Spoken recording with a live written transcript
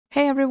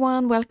Hey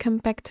everyone, welcome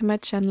back to my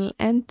channel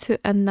and to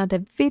another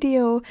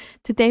video.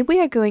 Today we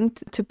are going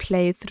to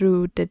play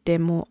through the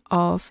demo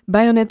of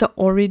Bayonetta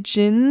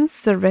Origins,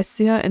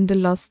 Cereza and the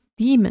Lost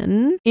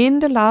Demon. In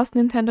the last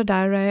Nintendo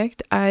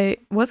Direct, I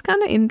was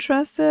kind of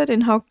interested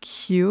in how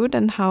cute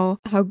and how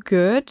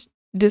good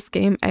this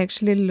game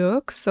actually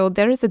looks. So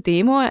there is a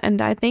demo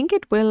and I think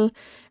it will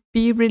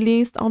be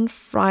released on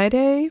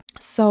Friday.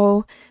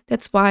 So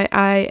that's why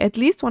I at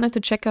least wanted to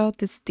check out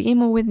this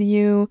demo with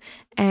you.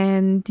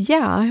 And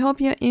yeah, I hope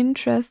you're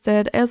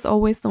interested. As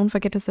always, don't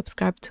forget to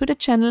subscribe to the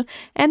channel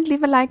and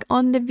leave a like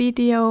on the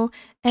video.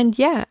 And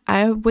yeah,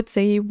 I would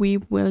say we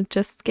will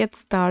just get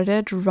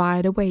started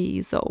right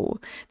away. So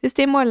this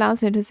demo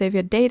allows you to save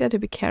your data to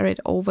be carried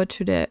over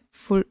to the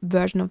full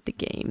version of the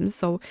game.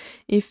 So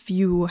if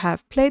you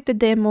have played the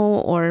demo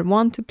or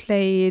want to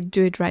play it,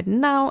 do it right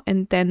now.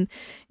 And then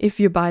if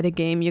you buy the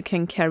game, you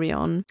can carry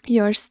on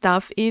your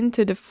stuff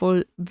into the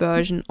full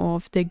version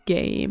of the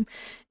game,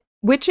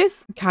 which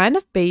is kind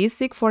of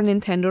basic for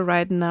Nintendo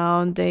right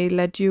now. They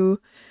let you,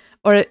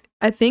 or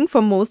I think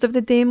for most of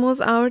the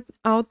demos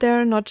out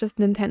there, not just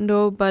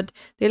Nintendo, but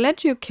they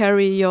let you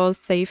carry your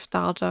save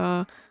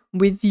data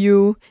with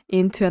you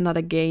into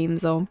another game.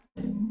 So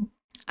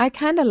I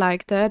kind of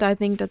like that. I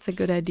think that's a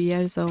good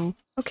idea. So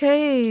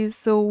okay,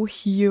 so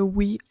here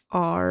we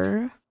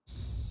are.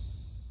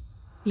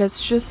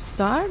 Let's just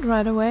start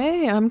right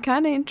away. I'm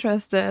kind of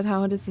interested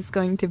how this is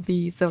going to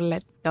be, so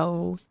let's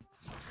go.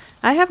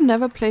 I have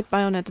never played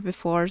Bayonetta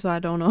before, so I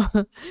don't know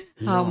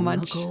how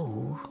much.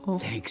 Long ago,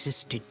 there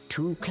existed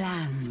two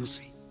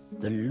clans,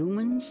 the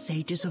Lumen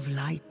Sages of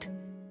Light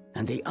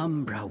and the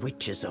Umbra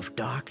Witches of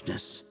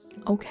Darkness.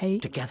 Okay.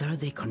 Together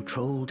they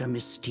controlled a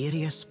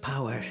mysterious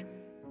power.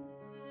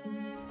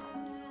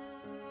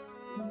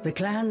 The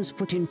clans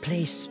put in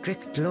place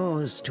strict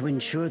laws to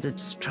ensure that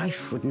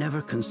strife would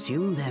never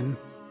consume them.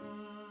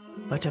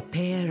 But a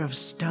pair of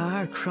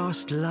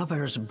star-crossed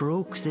lovers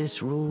broke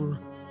this rule,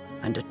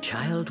 and a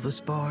child was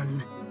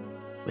born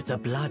with the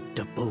blood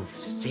of both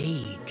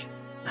sage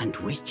and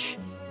witch.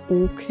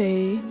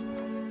 Okay,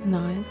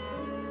 nice.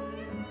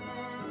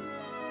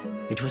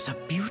 It was a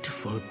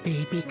beautiful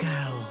baby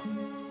girl.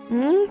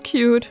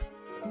 Cute.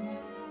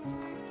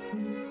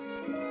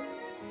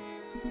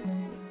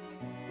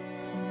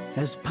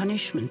 As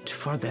punishment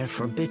for their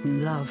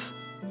forbidden love,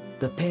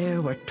 the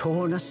pair were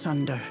torn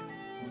asunder.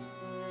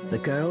 The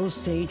girl's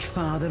sage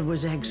father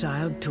was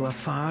exiled to a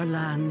far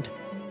land,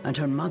 and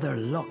her mother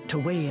locked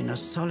away in a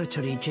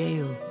solitary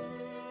jail.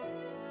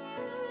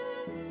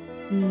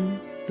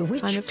 The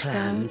witch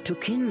clan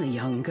took in the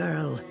young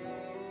girl,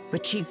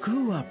 but she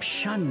grew up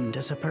shunned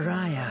as a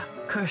pariah,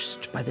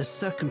 cursed by the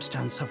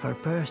circumstance of her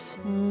birth.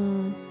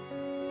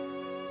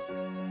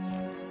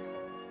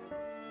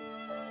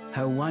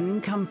 Her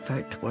one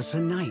comfort was the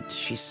nights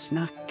she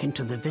snuck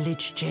into the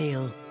village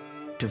jail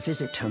to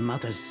visit her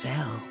mother's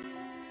cell.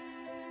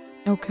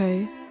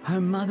 Okay. Her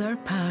mother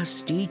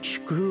passed each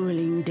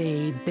grueling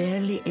day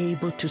barely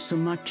able to so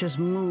much as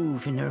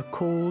move in her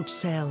cold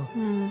cell.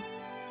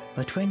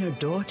 But when her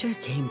daughter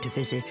came to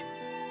visit,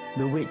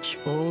 the witch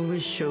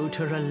always showed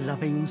her a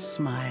loving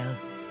smile.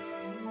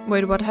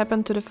 Wait, what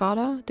happened to the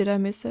father? Did I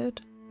miss it?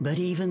 But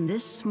even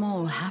this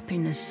small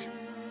happiness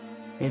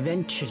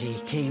eventually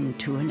came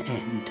to an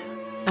end.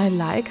 I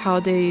like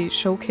how they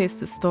showcase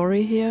the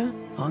story here.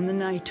 On the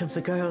night of the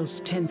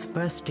girl's 10th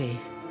birthday,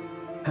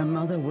 her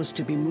mother was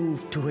to be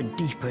moved to a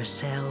deeper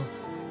cell,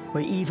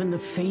 where even the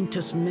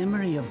faintest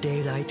memory of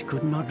daylight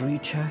could not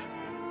reach her.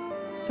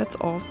 That's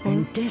awful.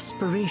 In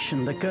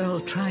desperation, the girl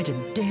tried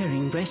a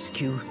daring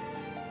rescue,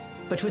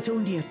 but with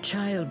only a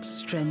child's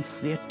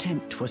strength, the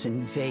attempt was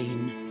in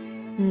vain.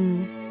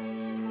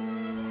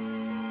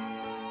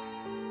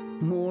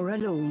 More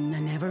alone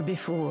than ever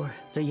before,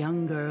 the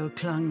young girl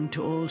clung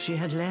to all she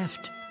had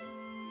left,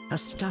 a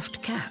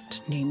stuffed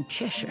cat named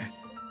Cheshire,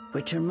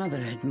 which her mother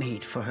had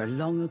made for her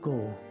long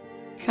ago.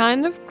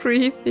 Kind of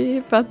creepy,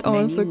 but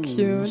also Many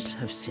cute. moons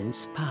have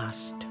since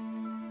passed.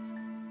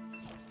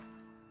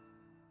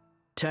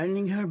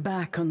 Turning her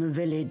back on the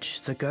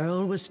village, the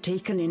girl was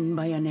taken in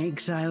by an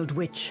exiled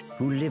witch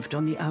who lived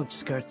on the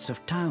outskirts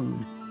of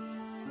town.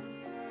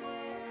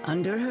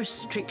 Under her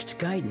strict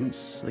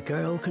guidance, the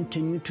girl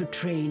continued to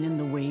train in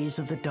the ways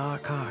of the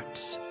dark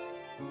arts.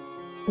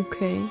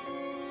 Okay.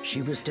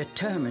 She was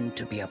determined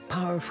to be a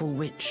powerful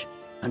witch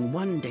and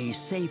one day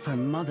save her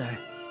mother.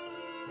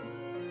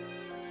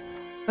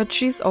 But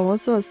she's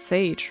also a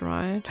sage,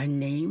 right? Her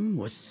name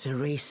was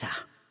Cereza.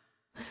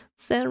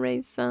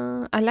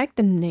 Cereza. I like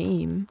the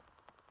name.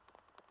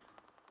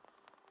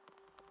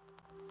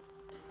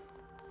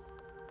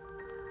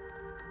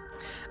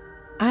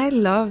 I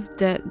love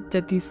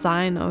the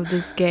design of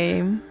this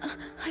game.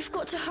 I've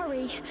got to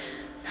hurry.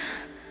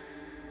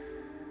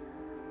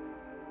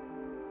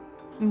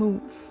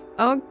 Move.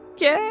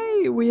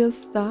 Okay, we are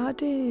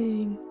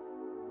starting.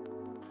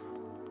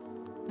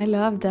 I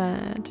love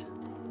that.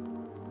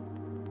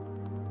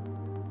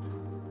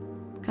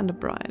 It's kind of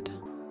bright.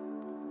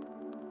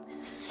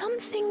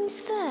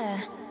 Something's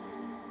there.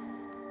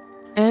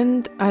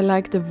 And I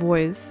like the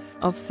voice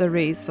of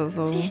Cereza,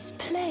 so This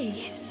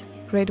place.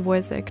 great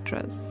voice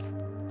actress.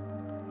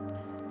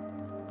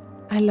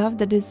 I love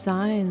the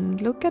design.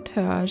 Look at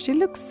her. She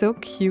looks so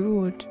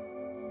cute.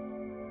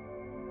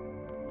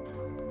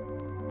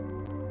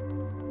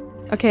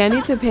 Okay, I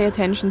need to pay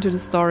attention to the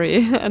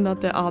story and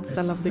not the art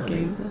style of the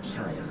game.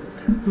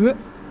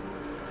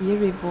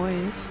 Eerie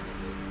voice.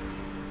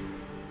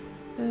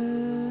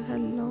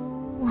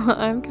 Hello.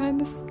 I'm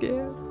kind of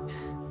scared.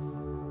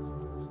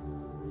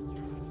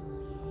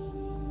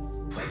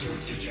 Why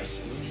don't you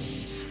just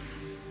leave?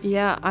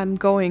 Yeah, I'm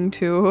going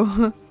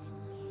to.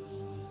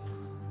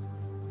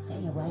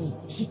 Stay away.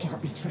 She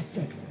can't be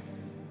trusted.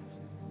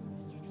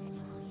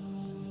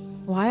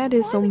 Why are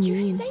they so Why would mean?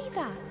 you say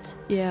that?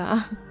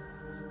 Yeah.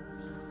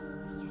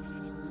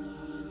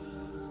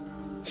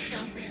 You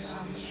don't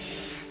belong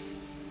here.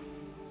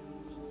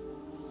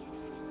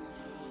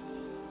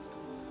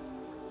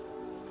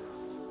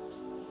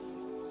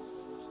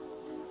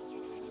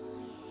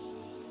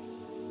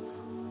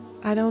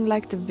 I don't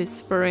like the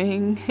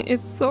whispering.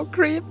 It's so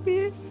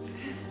creepy.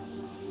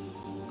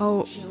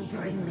 Oh, She'll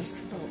bring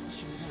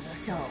misfortune on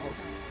us all.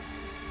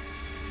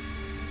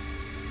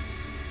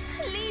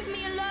 Leave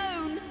me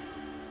alone.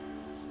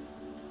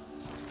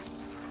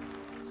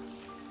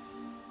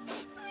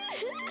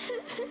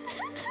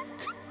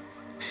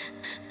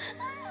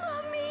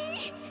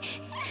 Mommy.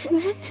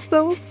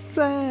 so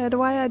sad.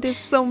 Why are they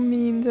so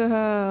mean to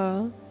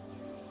her?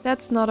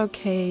 That's not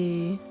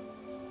okay.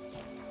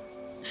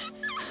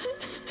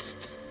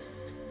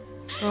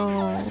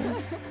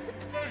 Oh.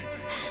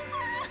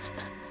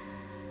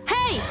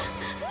 Hey!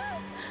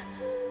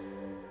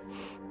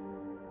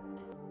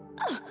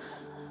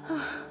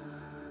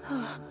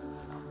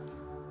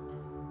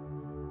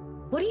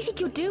 What do you think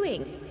you're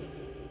doing?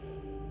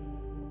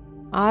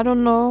 I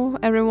don't know.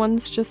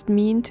 Everyone's just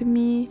mean to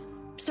me.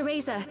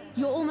 Cereza,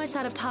 you're almost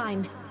out of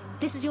time.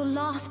 This is your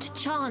last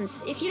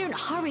chance. If you don't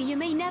hurry, you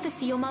may never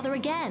see your mother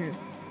again.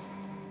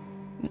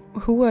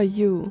 Who are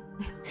you?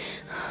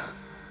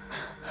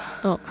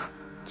 Oh.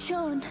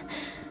 John,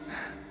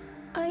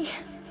 I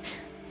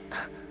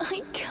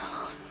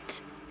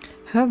can't.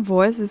 Her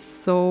voice is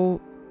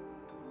so,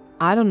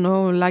 I don't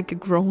know, like a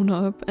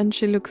grown-up, and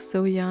she looks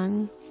so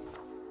young.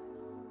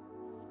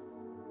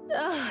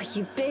 Ugh,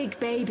 you big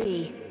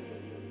baby.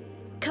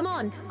 Come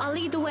on, I'll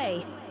lead the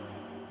way.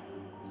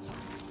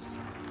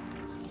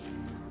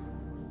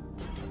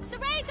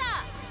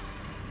 Cereza!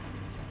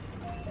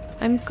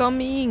 I'm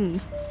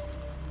coming.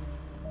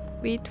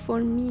 Wait for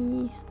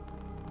me.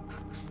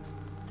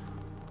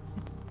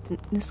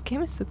 This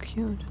game is so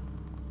cute.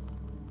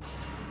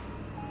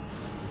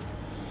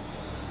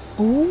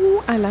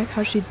 Oh, I like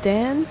how she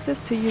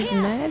dances to use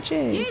Here,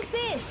 magic. Use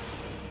this.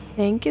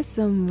 Thank you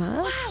so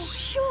much. Wow,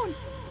 Sean,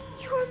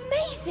 you're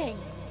amazing.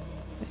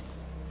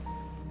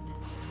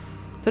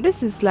 So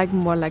this is like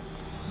more like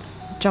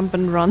jump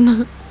and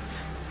run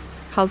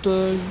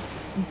puzzle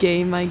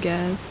game, I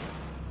guess.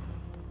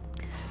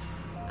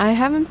 I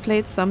haven't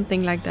played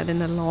something like that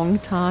in a long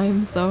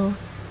time, so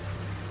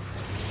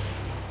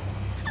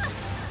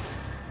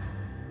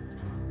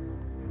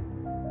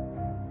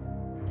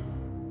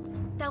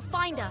They'll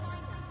find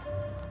us.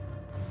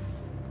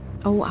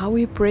 oh, are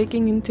we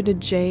breaking into the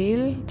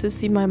jail to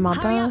see my Hurry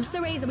mother? up,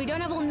 Cereza, we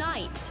don't have all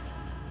night.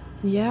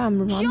 Yeah, I'm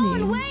running.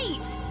 John,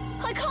 wait!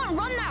 I can't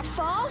run that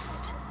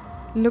fast.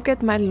 Look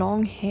at my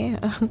long hair.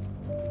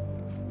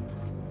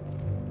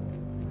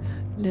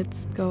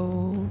 Let's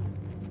go.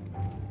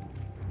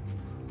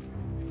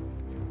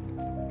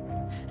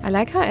 I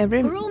like how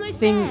We're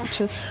almost everything there.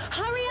 just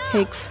Hurry up!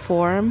 takes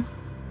form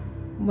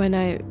when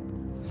I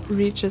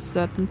reach a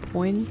certain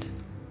point.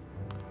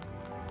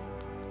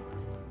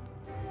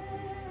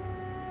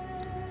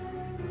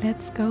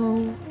 Let's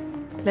go.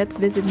 Let's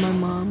visit my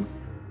mom.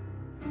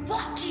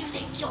 What do you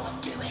think you're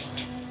doing?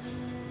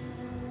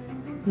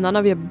 None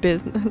of your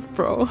business,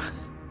 bro.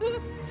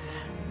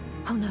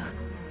 Oh no,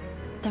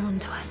 they're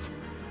onto us.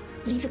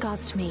 Leave the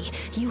guards to me.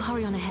 You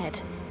hurry on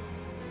ahead.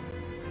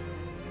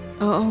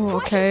 Oh,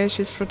 okay, Wait!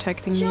 she's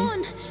protecting me.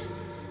 John,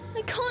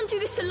 I can't do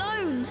this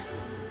alone.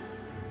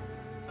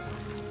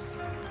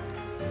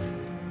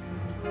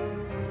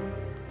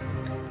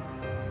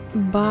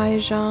 Bye,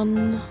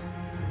 Jean.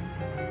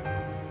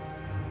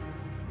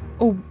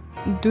 Oh,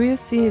 do you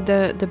see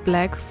the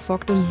black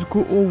fog that is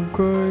go?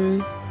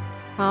 Okay.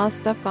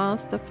 Faster,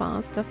 faster,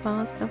 faster,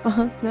 faster,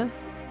 faster.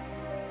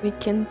 We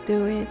can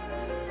do it.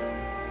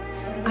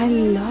 I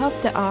love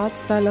the art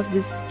style of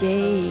this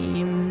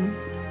game.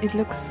 It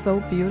looks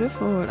so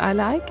beautiful. I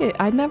like it.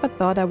 I never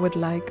thought I would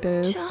like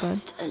this.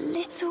 Just a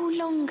little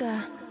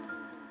longer.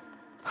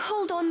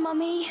 Hold on,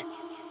 Mummy.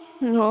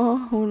 But... Oh,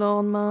 hold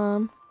on,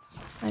 Mom.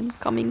 I'm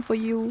coming for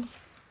you.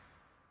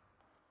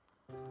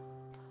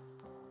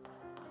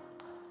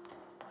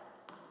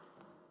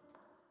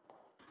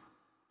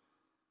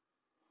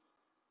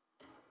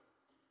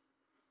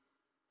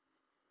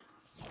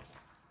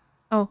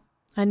 Oh,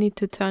 I need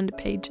to turn the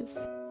pages.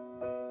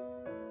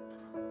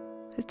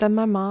 Is that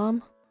my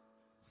mom?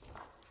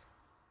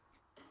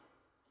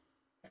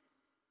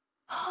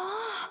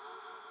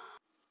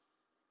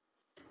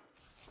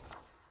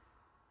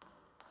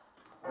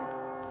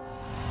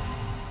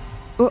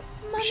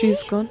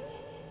 She's gone.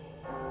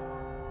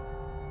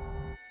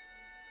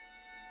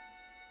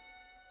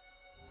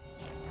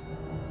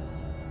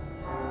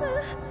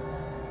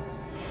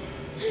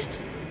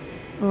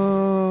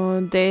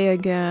 Oh, they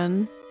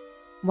again.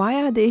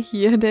 Why are they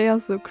here? They are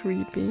so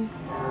creepy.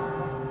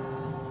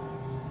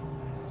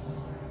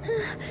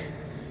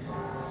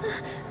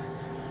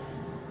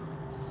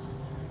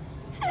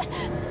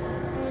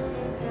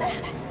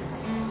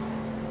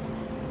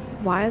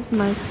 Why is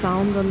my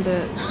sound on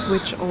the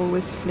Switch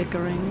always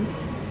flickering?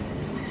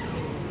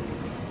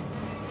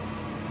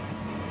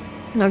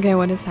 Okay,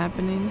 what is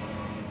happening?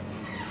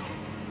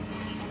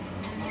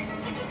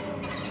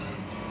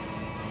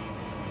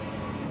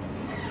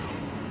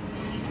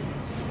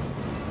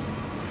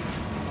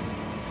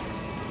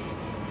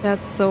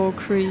 That's so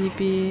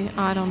creepy.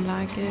 I don't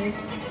like it.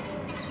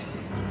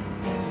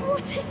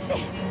 What is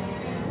this?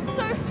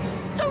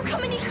 Don't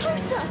come any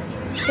closer.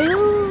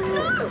 Ew.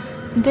 No.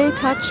 They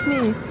touch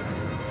me.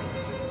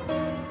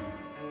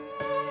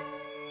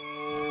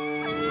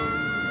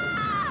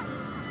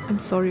 I'm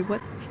sorry,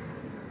 what?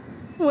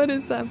 What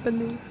is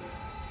happening?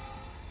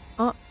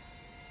 Oh,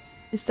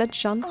 is that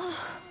Jean?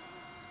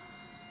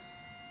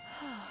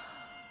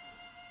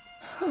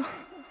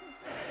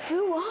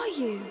 Who are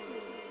you?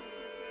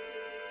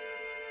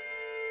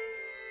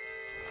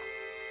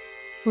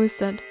 Who is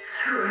that?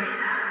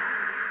 Cereza,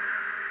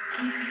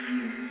 give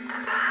you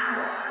the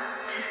power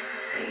to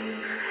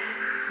save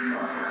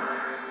Mother.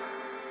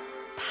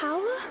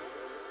 Power?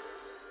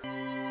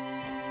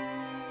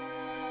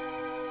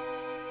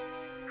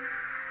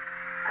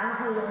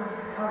 Avalon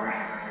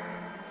Forest,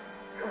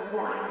 the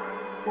white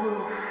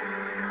wolf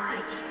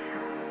guide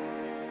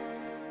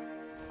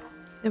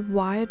you. The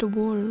white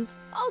wolf.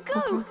 I'll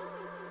go.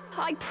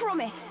 I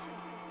promise.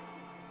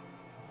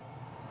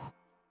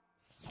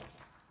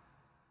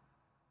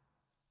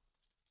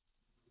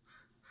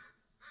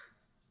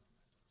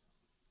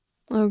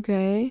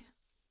 Okay.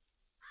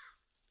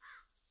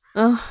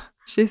 Oh,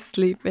 she's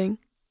sleeping.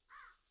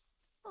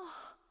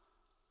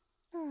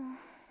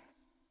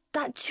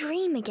 That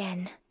dream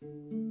again.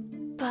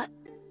 But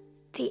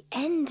the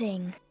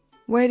ending.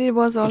 Wait, it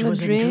was all It a was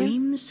dream? a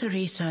dream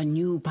Cereza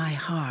knew by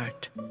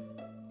heart.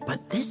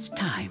 But this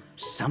time,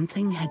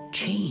 something had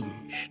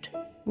changed.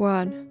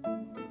 What?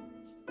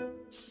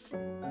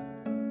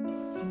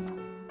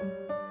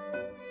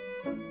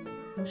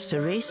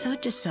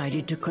 Cereza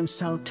decided to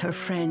consult her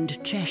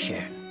friend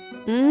Cheshire.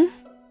 Hmm?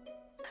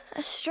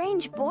 A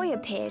strange boy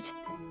appeared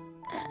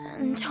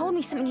and told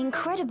me something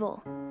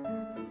incredible.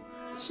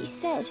 He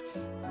said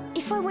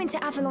if I went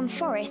to Avalon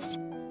Forest,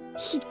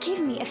 he'd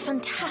give me a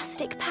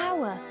fantastic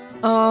power.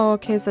 Oh,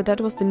 okay, so that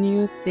was the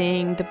new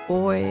thing, the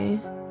boy.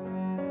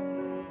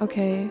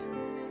 Okay.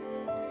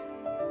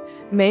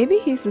 Maybe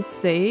he's a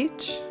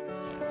sage?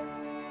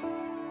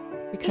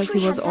 Because If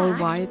we he was had all that,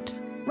 white.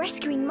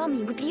 Rescuing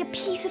Mummy would be a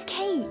piece of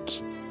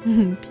cake.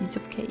 Piece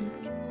of cake.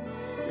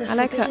 The I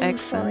like her Forbidden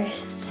accent.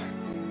 Forest.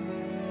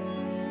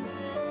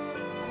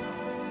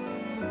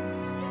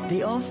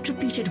 The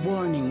oft-repeated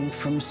warning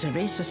from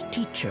Cereza's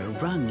teacher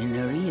rung in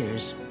her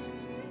ears.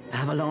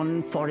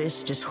 Avalon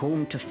Forest is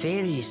home to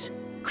faeries,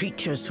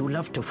 creatures who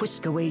love to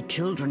whisk away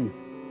children.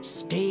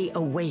 Stay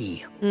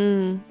away.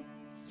 Mm.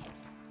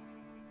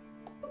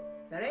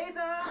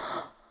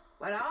 Cereza!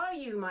 Where are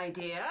you, my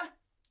dear?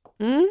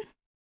 Hmm?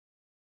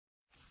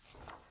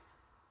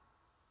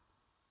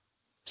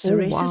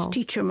 Cereza's wow.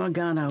 teacher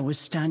Morgana was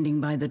standing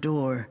by the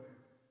door,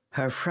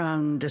 her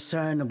frown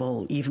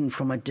discernible even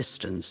from a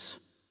distance.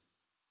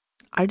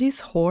 Are these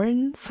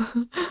horns?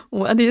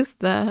 What is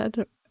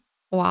that?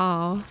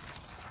 Wow.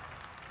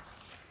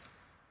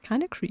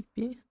 Kind of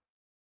creepy.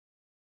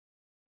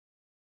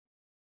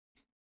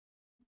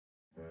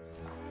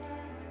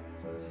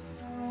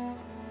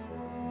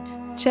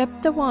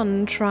 Chapter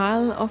 1,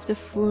 Trial of the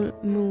Full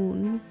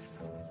Moon.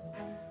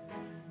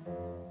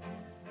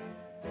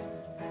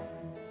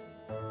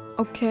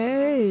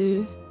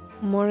 Okay.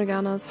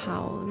 Morgana's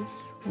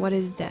house. What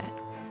is that?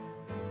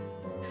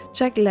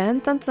 Check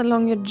lanterns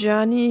along your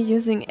journey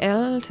using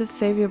L to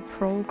save your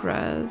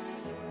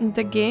progress.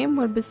 The game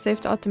will be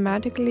saved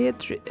automatically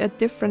at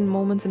different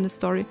moments in the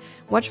story.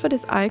 Watch for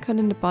this icon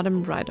in the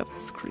bottom right of the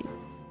screen.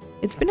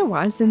 It's been a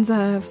while since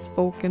I have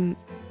spoken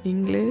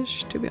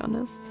English, to be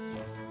honest.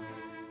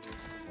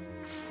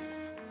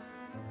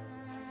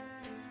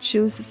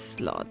 Choose a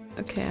slot.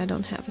 Okay, I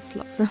don't have a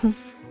slot.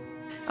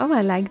 Oh,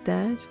 I like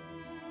that.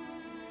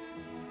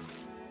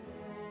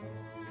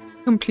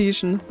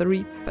 Completion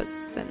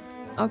 3%.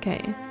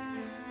 Okay.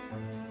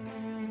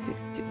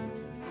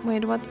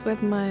 Wait, what's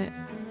with my...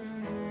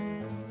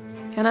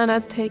 Can I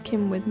not take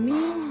him with me?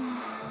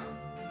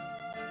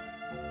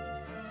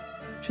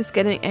 She's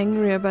getting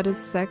angry about a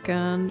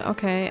second.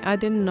 Okay, I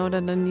didn't know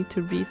that I need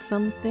to read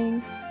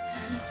something.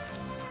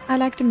 I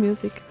like the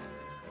music.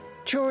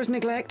 Chores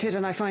neglected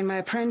and I find my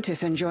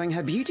apprentice enjoying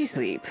her beauty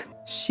sleep.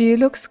 She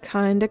looks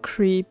kinda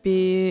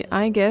creepy.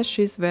 I guess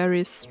she's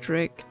very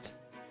strict.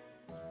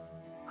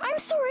 I'm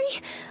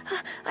sorry.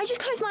 I just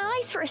closed my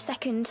eyes for a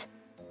second.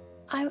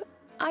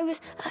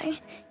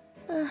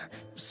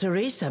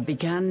 Cereza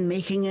began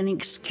making an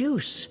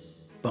excuse,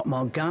 but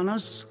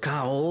Morgana's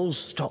scowl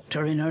stopped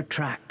her in her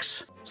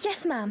tracks.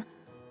 Yes, ma'am.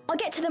 I'll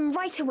get to them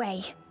right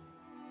away.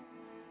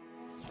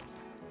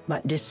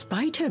 But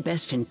despite her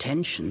best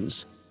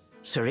intentions,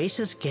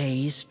 Cereza's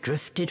gaze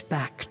drifted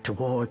back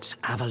towards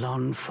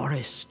Avalon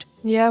Forest.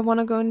 Yeah, I want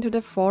to go into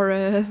the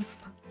forest.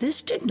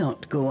 This did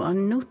not go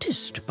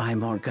unnoticed by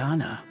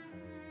Morgana.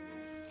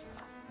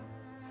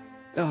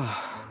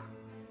 Oh.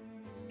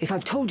 If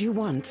I've told you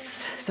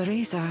once,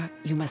 Cereza,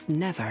 you must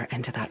never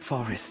enter that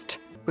forest.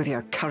 With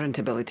your current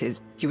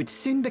abilities, you would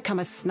soon become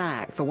a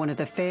snack for one of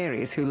the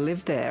faeries who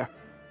live there.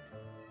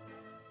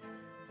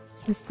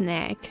 A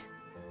snack.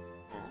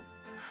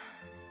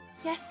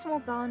 Yes,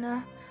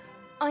 Morgana.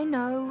 I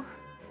know.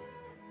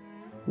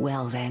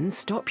 Well then,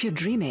 stop your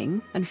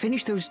dreaming and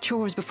finish those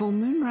chores before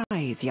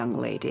moonrise, young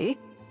lady.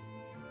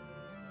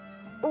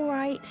 All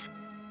right.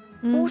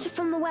 Water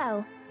from the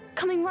well.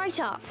 Coming right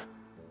up.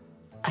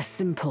 A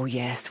simple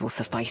yes will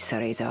suffice,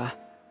 Cereza.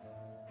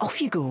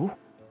 Off you go.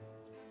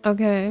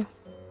 Okay.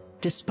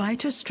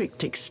 Despite her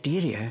strict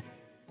exterior,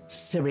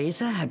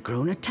 Cereza had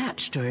grown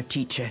attached to her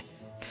teacher.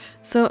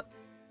 So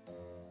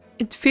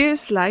it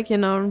feels like, you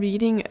know,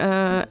 reading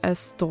a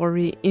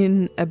story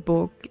in a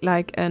book,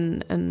 like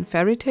an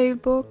fairy tale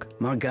book.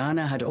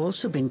 Morgana had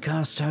also been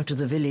cast out of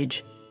the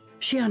village.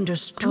 She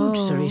understood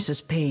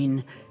Cereza's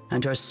pain,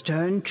 and her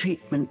stern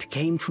treatment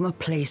came from a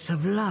place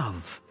of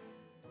love.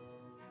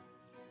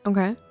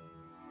 Okay.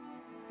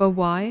 But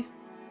why?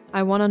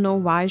 I want to know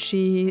why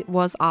she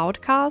was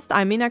outcast.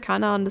 I mean, I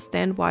kind of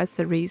understand why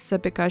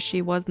Cereza, because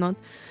she was not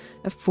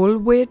a full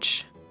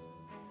witch.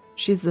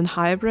 She's a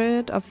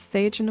hybrid of a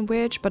sage and a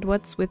witch, but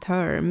what's with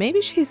her?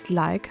 Maybe she's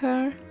like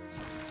her?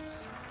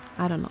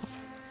 I don't know.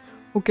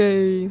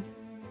 Okay.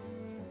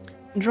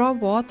 Draw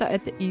water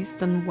at the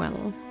eastern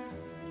well.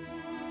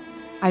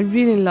 I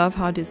really love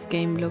how this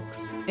game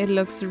looks. It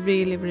looks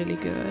really, really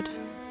good.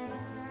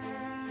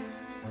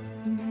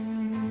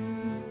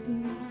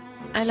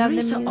 I love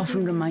the Cereza music.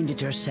 often reminded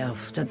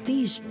herself that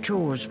these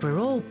chores were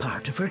all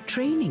part of her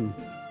training.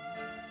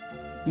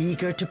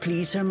 Eager to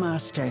please her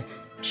master,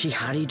 she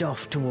hurried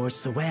off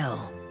towards the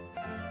well.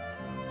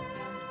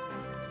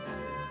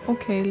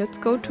 Okay, let's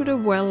go to the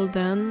well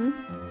then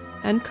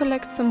and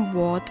collect some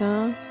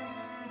water.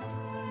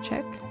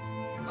 Check.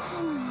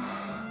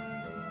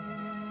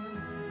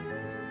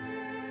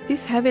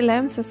 These heavy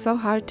lamps are so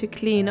hard to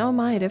clean. Oh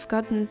my, they've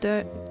gotten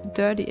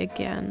dirty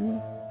again.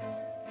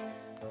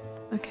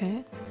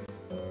 Okay.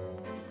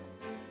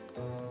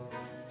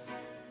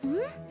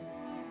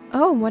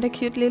 Oh, what a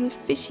cute little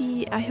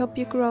fishy. I hope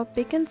you grow up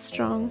big and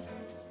strong.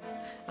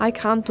 I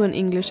can't do an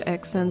English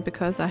accent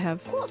because I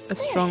have a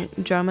strong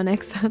German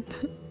accent.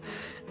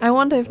 I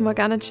wonder if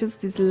Morgana chose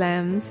these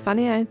lambs.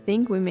 Funny, I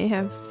think we may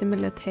have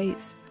similar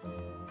taste.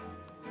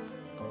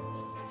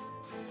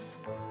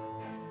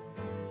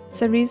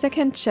 Cereza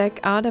can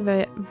check out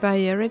a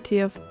variety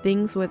of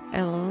things with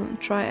L.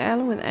 Try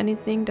L with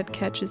anything that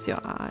catches your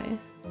eye.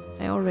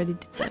 I already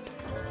did that.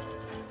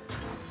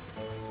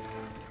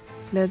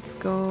 Let's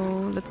go.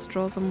 Let's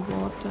draw some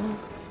water.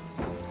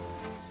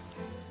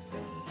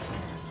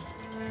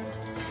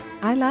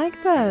 I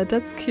like that.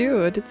 That's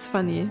cute. It's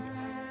funny.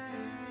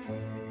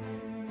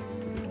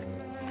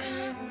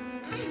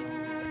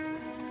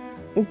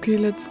 Okay,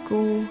 let's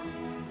go.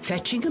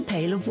 Fetching a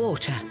pail of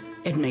water.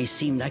 It may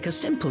seem like a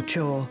simple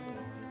chore,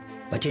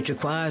 but it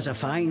requires a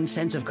fine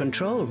sense of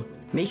control,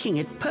 making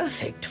it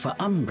perfect for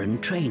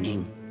Umbran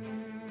training.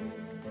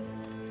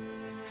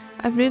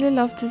 I really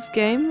love this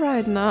game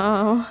right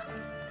now.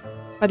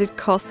 But it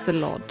costs a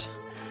lot.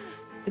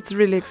 It's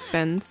really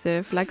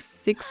expensive. Like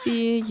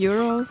 60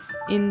 euros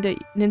in the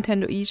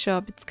Nintendo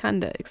eShop. It's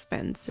kinda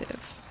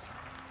expensive.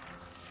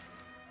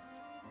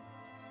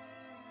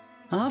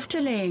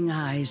 After laying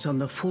eyes on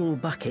the full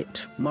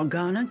bucket,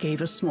 Morgana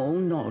gave a small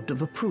nod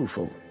of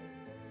approval.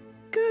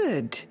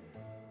 Good.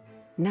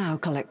 Now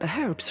collect the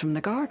herbs from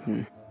the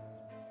garden.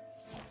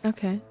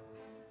 Okay.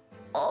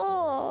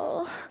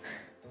 Oh.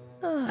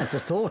 At the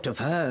thought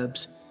of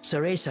herbs,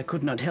 Cereza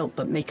could not help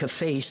but make a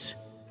face.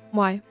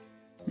 Why?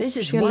 This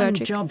is She one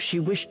allergic? job she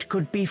wished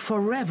could be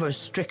forever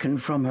stricken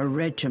from her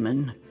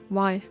regimen.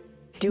 Why?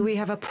 Do we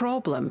have a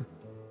problem?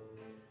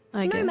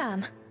 I No, guess.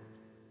 ma'am.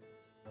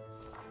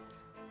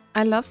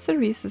 I love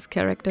Cereza's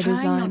character Trying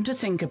design. not to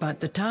think about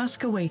the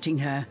task awaiting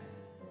her,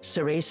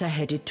 Cereza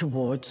headed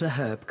towards the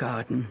herb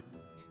garden.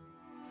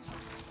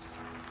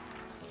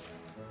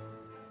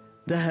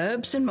 The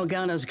herbs in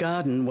Morgana's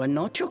garden were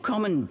not your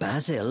common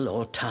basil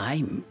or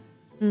thyme.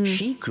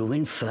 She grew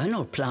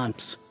infernal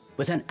plants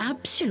with an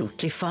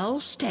absolutely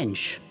foul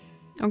stench.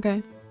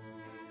 Okay.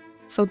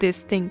 So they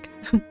stink.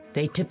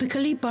 They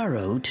typically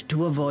burrowed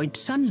to avoid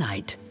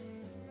sunlight,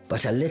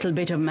 but a little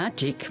bit of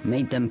magic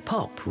made them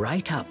pop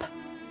right up.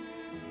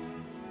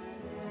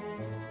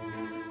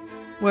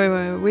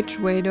 Wait, which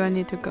way do I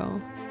need to go?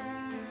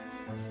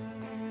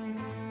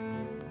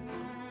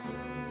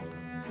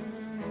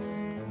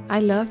 I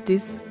love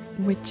this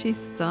witchy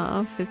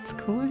stuff. It's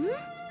cool.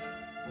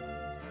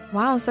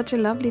 Wow, such a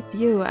lovely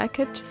view. I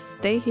could just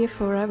stay here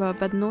forever,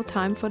 but no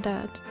time for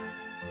that.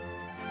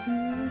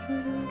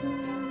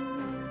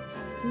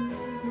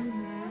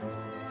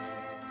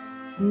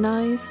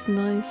 Nice,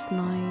 nice,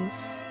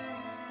 nice.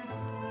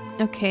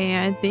 Okay,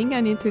 I think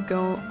I need to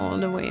go all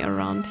the way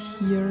around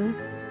here.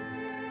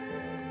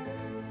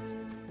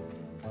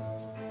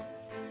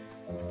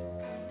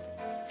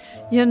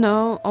 You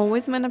know,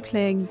 always when I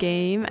play a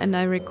game and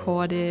I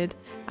record it,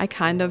 I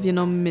kind of, you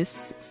know,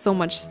 miss so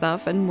much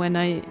stuff. And when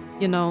I,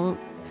 you know,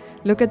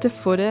 look at the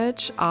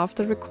footage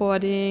after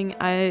recording,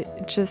 I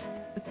just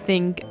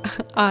think,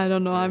 I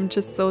don't know, I'm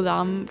just so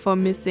dumb for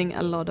missing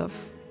a lot of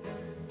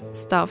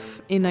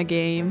stuff in a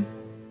game.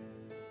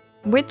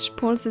 Witch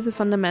Pulse is a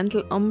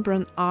fundamental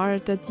Umbran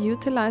art that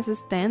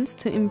utilizes dance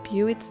to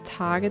imbue its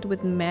target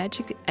with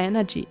magical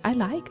energy. I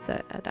like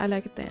that. I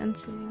like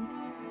dancing.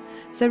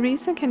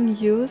 Cereza can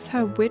use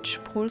her Witch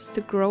Pulse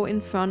to grow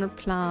infernal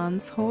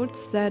plants. Hold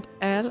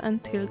ZL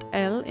and tilt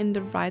L in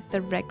the right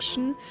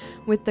direction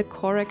with the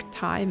correct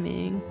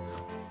timing.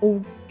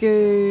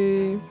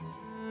 Okay.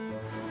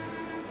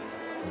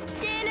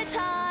 Dinner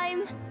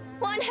time!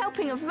 One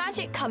helping of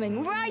magic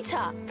coming right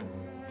up.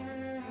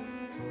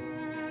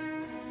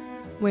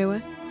 Wait,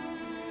 what?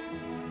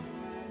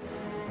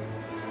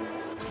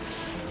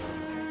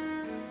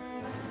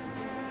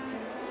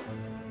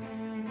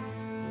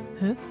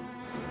 Huh?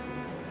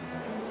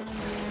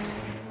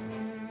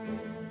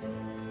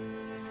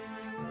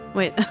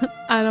 Wait,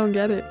 I don't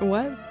get it.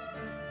 What?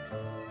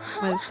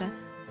 What is that?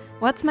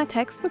 What's my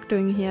textbook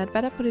doing here? I'd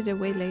better put it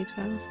away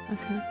later.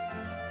 Okay.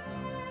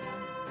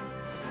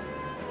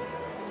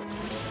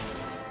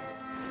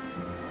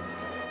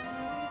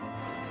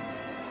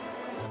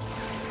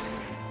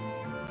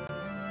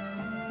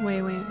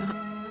 Wait.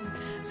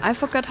 I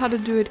forgot how to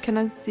do it. Can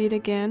I see it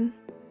again?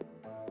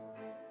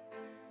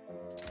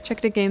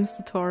 Check the game's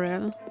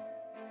tutorial.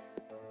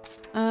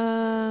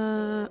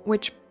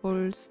 Witch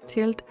Pulse.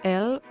 Tilt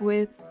L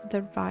with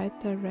the right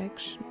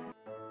direction.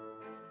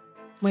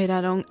 Wait,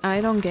 I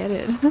don't get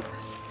it.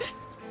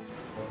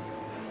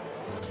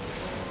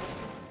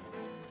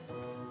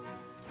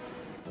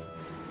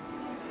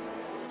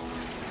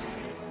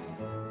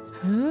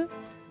 Huh?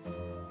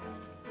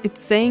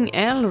 It's saying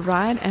L,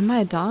 right? Am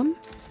I dumb?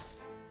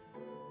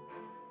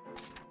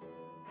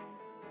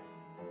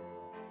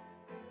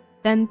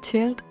 Then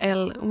tilt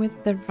L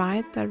with the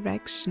right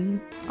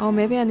direction. Oh,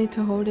 maybe I need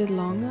to hold it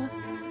longer?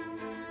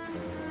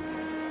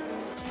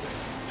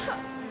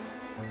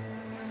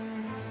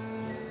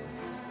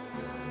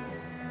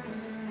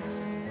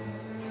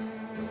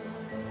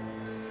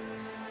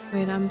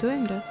 Wait, I'm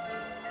doing that.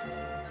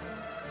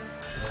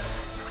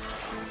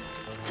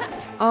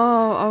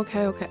 Oh,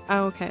 okay.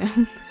 Oh, okay.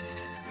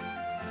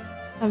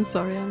 I'm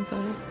sorry.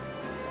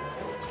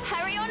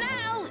 Hurry on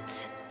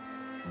out!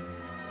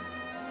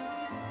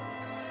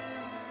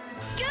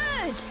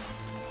 Good!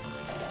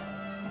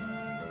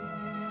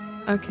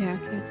 Okay.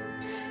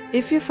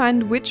 If you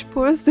find Witch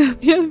Pulse to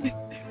be a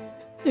victim,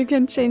 you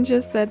can change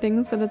your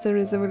settings so that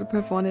Cereza will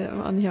perform it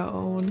on your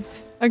own.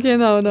 Okay,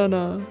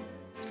 no.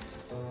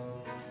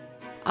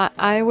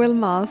 I will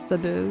master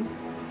this.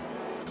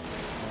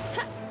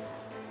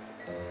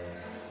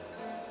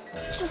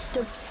 Just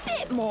a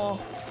bit more.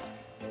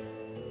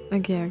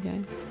 Okay.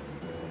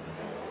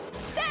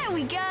 There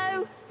we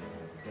go!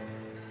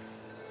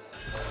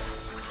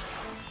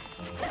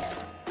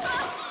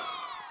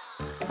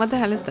 What the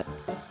hell is that?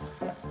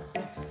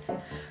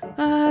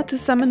 To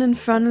summon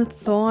infernal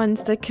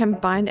thorns that can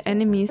bind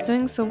enemies.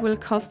 Doing so will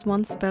cost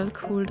 1 spell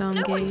cooldown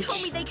No one gauge.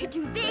 told me they could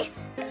do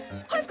this!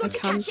 I've got to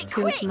can't catch it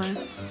tilt quick!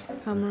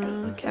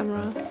 my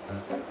camera.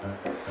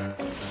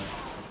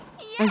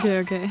 Yes!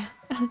 Okay.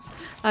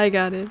 I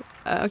got it.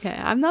 Okay,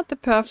 I'm not the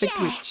perfect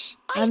Yes, witch.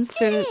 I I'm did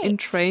still in it!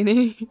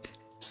 training.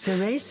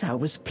 Cereza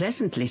was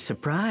pleasantly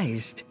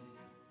surprised.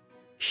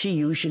 She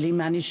usually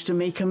managed to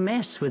make a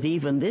mess with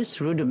even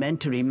this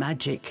rudimentary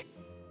magic.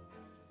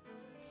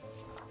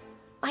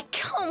 I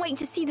can't wait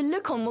to see the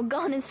look on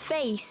Morgana's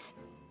face.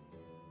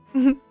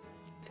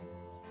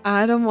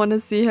 I don't want to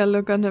see her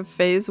look on her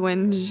face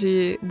when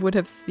she would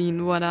have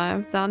seen what I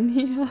have done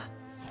here.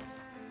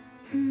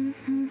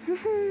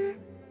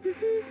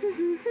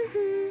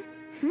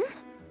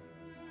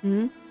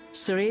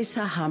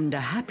 Cereza hummed a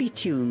happy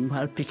tune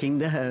while picking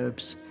the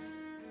herbs.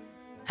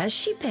 As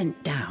she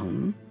bent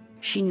down,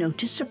 she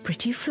noticed a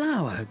pretty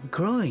flower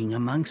growing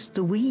amongst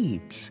the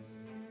weeds.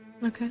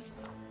 Okay.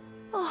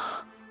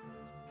 Oh,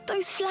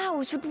 those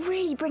flowers would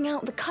really bring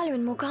out the colour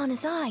in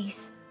Morgana's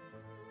eyes.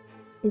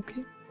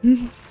 Okay.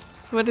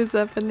 What is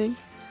happening?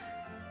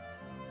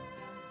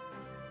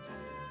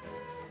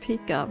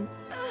 Pick up.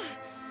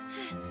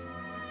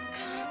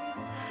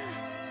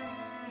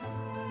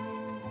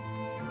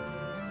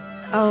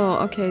 Oh,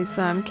 okay,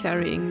 so I'm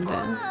carrying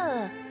them.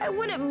 I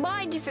wouldn't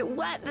mind if it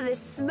weren't for the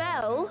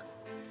smell.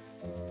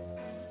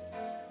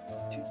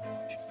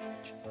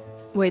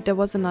 Wait, there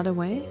was another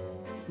way?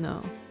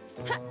 No.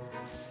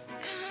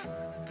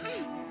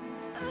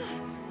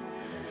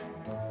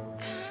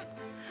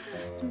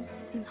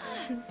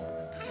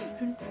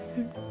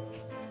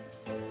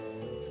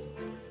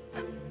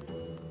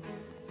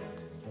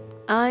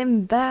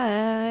 I'm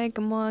back,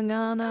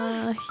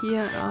 Morgana.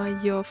 Here are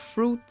your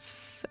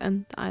fruits,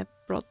 and I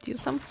brought you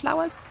some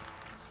flowers.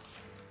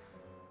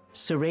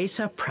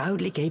 Cereza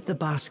proudly gave the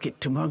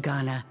basket to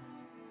Morgana.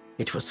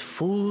 It was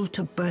full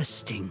to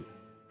bursting.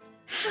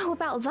 How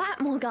about that,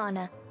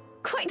 Morgana?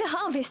 Quite the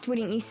harvest,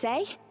 wouldn't you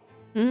say?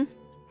 Hmm?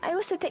 I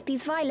also picked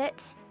these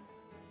violets.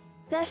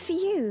 They're for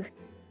you.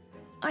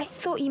 I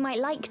thought you might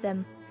like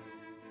them.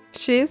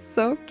 She's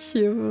so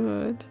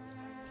cute.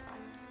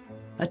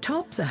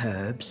 Atop the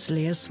herbs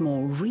lay a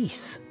small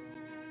wreath.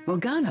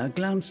 Morgana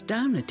glanced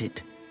down at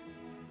it.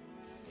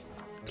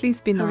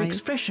 Please be Her nice.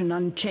 expression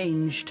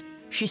unchanged,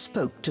 she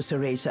spoke to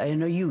Cereza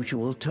in her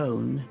usual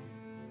tone.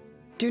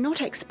 Do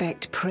not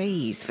expect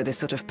praise for this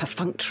sort of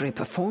perfunctory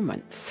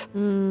performance.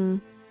 Oh,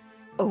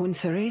 and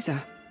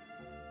Cereza,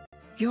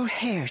 your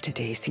hair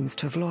today seems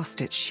to have lost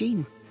its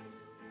sheen.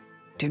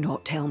 Do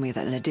not tell me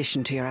that in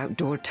addition to your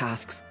outdoor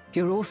tasks,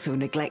 you're also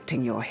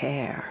neglecting your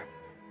hair.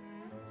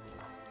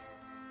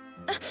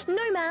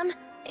 No, ma'am.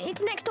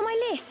 It's next on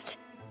my list.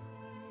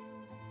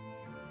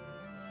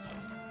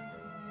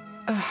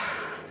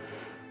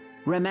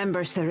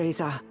 Remember,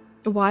 Cereza,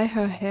 Why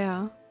her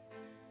hair?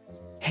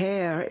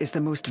 hair is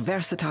the most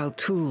versatile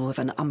tool of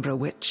an Umbra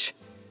witch.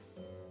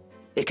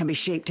 It can be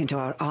shaped into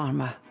our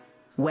armor,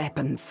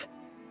 weapons,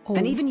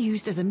 and even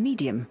used as a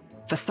medium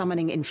for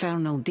summoning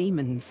infernal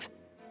demons.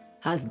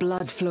 As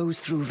blood flows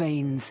through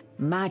veins,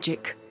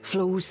 magic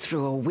flows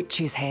through a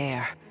witch's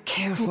hair.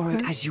 Care for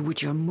it as you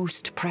would your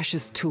most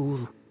precious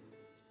tool,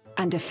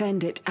 and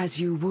defend it as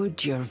you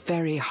would your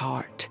very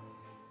heart.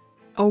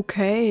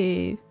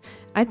 Okay.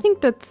 I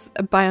think that's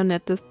a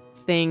Bayonetta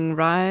thing,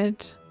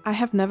 right? I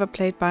have never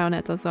played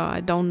Bayonetta, so I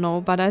don't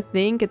know, but I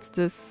think it's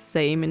the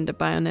same in the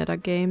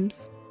Bayonetta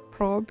games.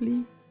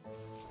 Probably.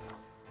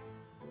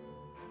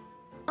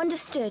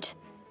 Understood.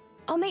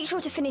 I'll make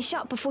sure to finish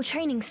up before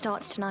training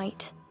starts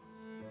tonight.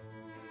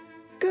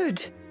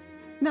 Good.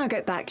 Now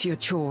get back to your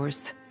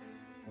chores.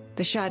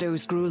 The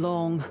shadows grew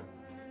long.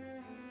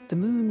 The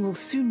moon will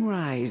soon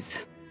rise.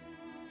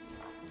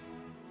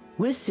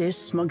 With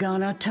this,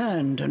 Morgana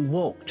turned and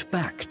walked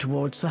back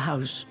towards the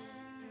house.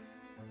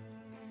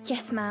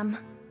 Yes, ma'am.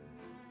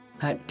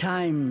 At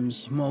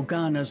times,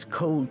 Morgana's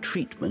cold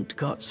treatment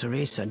got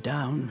Cereza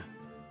down.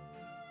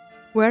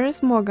 Where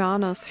is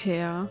Morgana's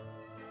hair?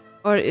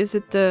 Or is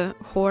it the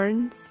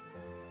horns?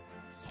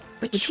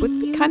 But Which she would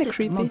be knew kinda that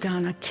creepy.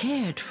 Morgana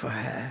cared for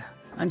her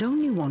and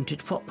only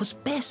wanted what was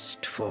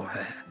best for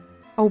her.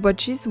 Oh, but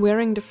she's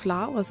wearing the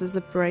flowers as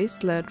a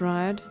bracelet,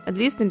 right? At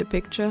least in the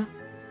picture.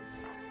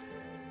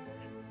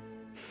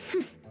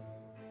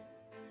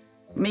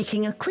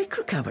 Making a quick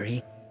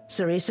recovery,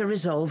 Cereza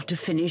resolved to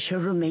finish her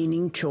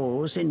remaining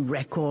chores in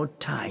record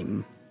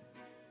time.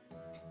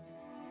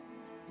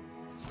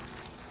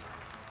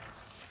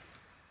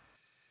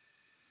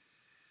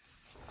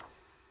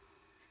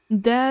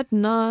 Dead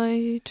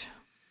night.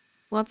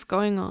 What's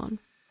going on?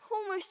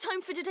 Almost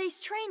time for today's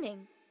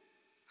training.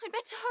 I'd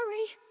better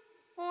hurry,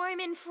 or I'm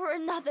in for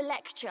another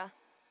lecture.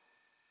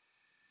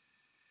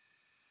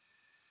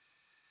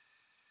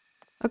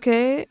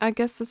 Okay, I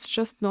guess it's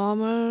just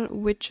normal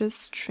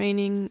witches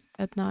training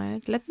at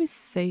night. Let me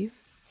save.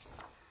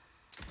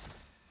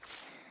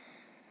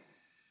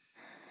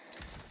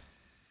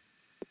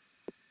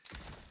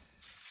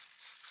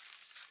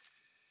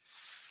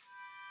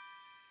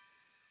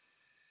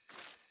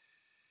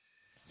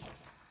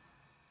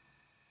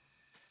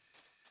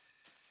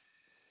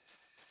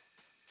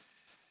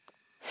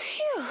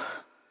 Phew.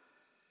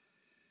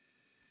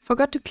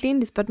 Forgot to clean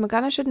this, but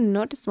Morgana shouldn't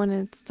notice when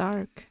it's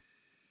dark.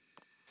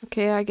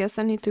 Okay, I guess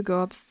I need to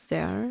go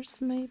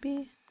upstairs,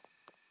 maybe?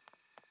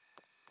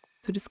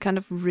 To this kind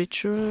of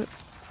ritual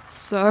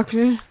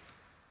circle.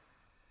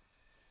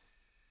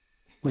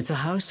 With the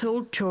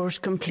household chores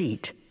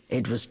complete,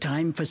 it was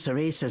time for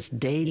Cereza's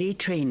daily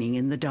training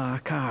in the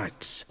dark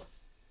arts.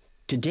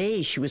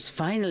 Today she was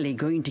finally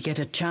going to get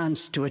a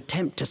chance to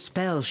attempt a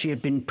spell she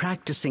had been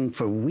practicing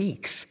for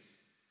weeks.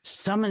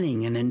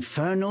 Summoning an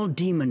infernal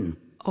demon.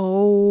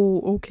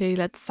 Oh, okay,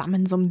 let's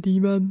summon some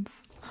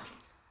demons.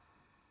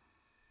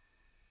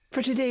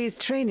 For today's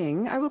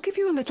training, I will give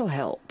you a little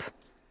help.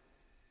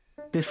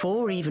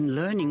 Before even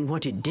learning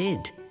what it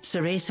did,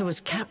 Cereza was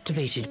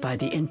captivated by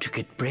the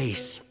intricate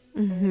brace.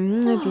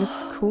 It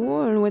looks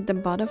cool with the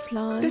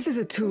butterfly. This is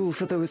a tool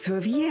for those who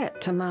have yet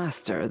to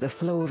master the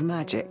flow of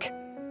magic.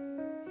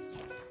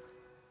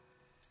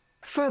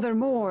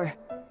 Furthermore,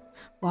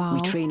 Wow.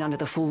 we train under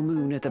the full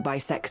moon of the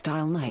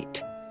bisextile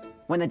night,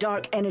 when the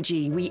dark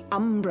energy we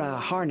Umbra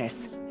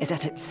harness is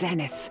at its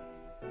zenith.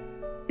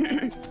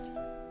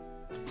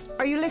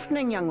 Are you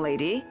listening, young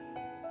lady?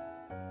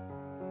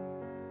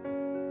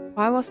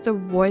 Why was the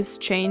voice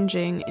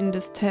changing in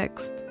this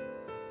text?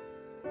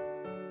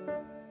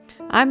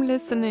 I'm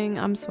listening.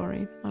 I'm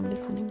sorry. I'm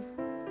listening.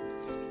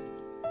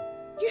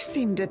 You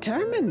seem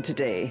determined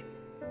today.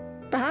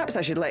 Perhaps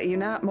I should let you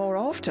nap more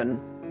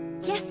often.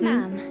 Yes,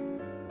 ma'am.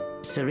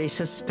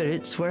 Cereza's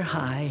spirits were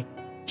high.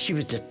 She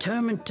was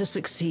determined to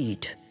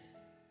succeed.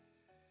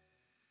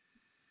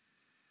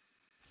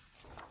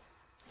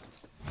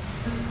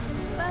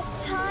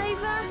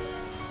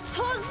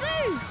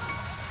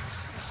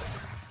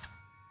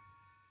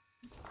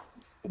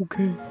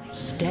 Okay.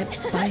 Step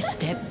by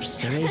step,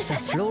 Cereza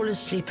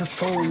flawlessly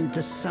performed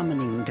the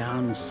summoning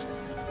dance.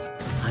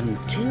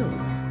 Until...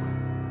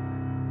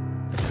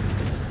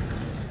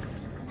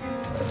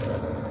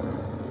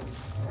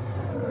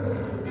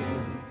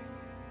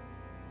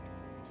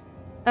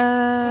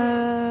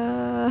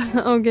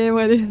 Okay,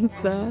 what is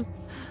that?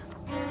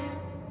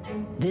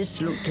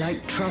 This looked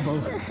like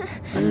trouble.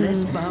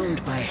 Unless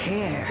bound by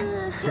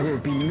hair, there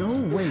would be no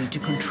way to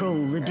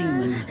control the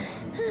demon.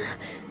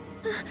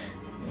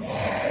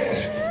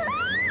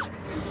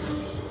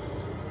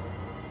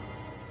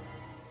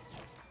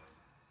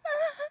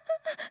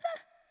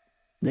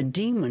 The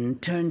demon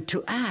turned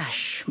to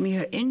ash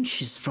mere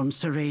inches from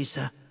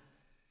Cereza.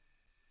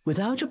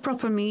 Without a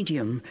proper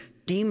medium,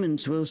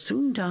 demons will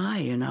soon die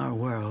in our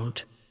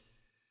world.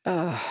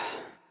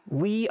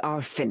 We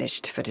are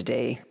finished for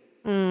today.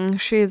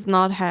 She's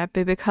not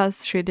happy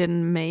because she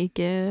didn't make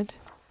it.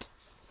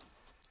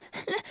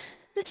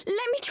 Let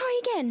me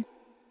try again.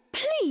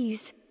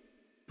 Please.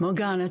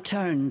 Morgana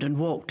turned and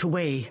walked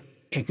away,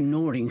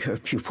 ignoring her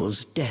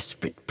pupil's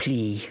desperate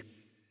plea.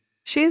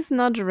 She's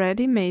not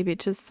ready maybe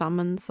to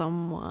summon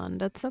someone.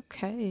 That's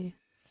okay.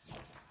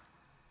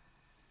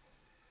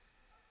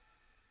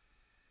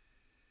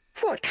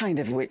 What kind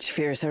of witch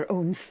fears her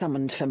own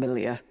summoned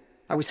familiar?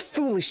 I was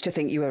foolish to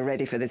think you were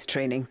ready for this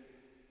training.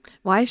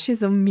 Why is she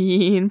so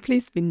mean?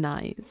 Please be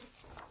nice.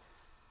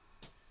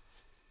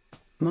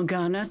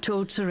 Morgana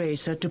told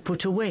Cereza to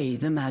put away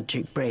the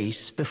magic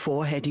brace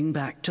before heading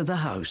back to the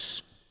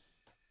house.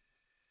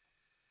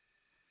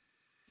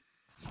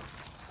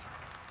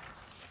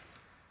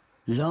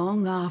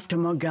 Long after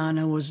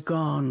Morgana was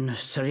gone,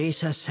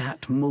 Cereza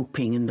sat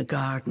moping in the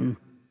garden.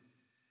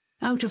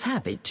 Out of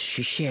habit,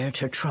 she shared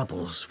her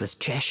troubles with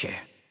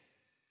Cheshire.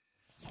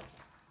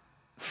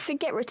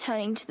 Forget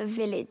returning to the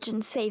village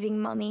and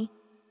saving Mummy.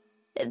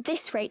 At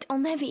this rate, I'll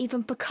never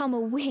even become a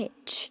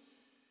witch.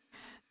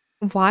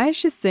 Why is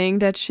she saying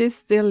that she's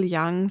still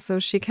young, so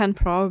she can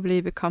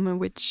probably become a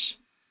witch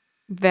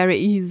very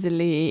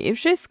easily if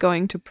she's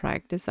going to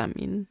practice? I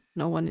mean,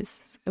 no one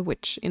is a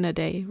witch in a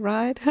day,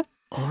 right?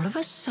 All of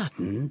a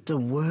sudden, the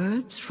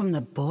words from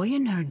the boy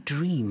in her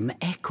dream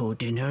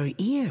echoed in her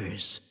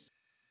ears.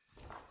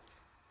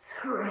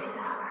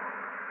 Cereza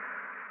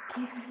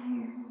gives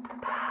you the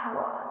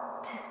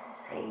power to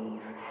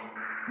save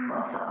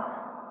Mother.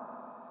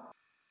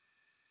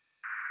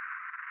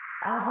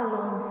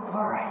 Avalon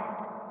Forest,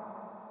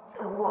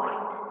 the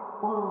white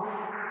wolf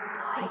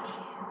guide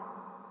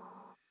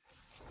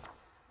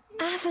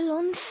you.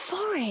 Avalon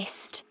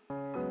Forest.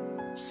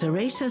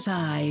 Cereza's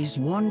eyes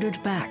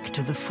wandered back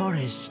to the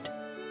forest.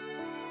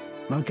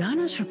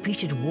 Morgana's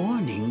repeated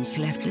warnings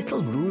left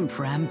little room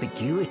for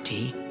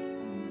ambiguity.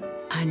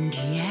 And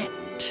yet...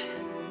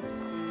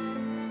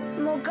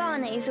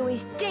 Morgana is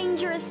always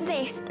dangerous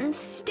this and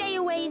stay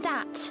away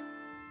that.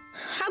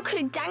 How could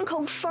a dank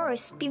old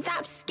forest be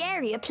that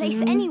scary a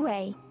place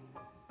anyway?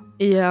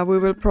 Yeah, we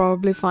will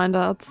probably find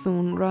out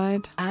soon,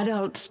 right?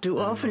 Adults do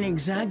often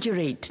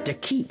exaggerate to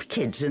keep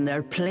kids in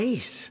their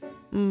place.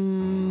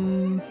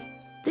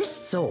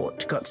 This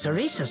thought got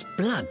Cereza's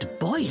blood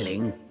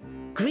boiling.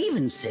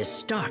 Grievances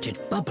started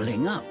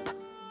bubbling up.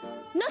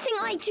 Nothing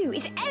I do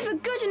is ever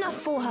good enough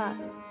for her.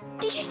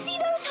 Did you see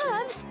those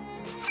herbs?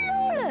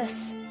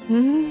 Flawless!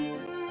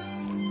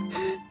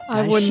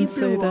 I wouldn't As she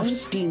say blew off that.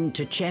 steam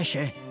to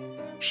Cheshire,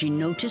 she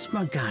noticed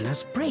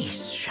Morgana's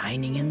brace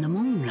shining in the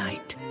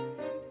moonlight.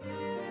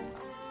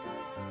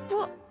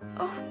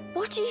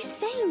 What are you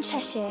saying,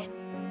 Cheshire?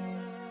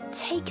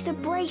 Take the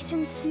brace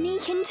and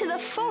sneak into the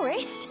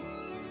forest?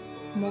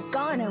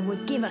 Morgana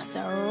would give us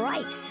a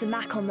right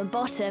smack on the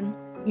bottom.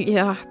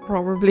 Yeah,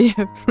 probably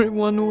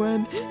everyone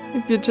would.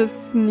 If you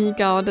just sneak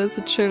out as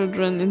a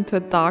children into a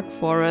dark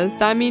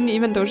forest. I mean,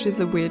 even though she's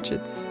a witch,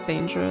 it's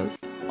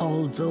dangerous.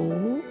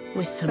 Although,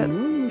 with the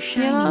moon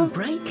shining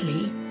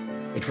brightly,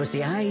 it was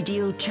the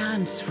ideal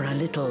chance for a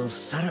little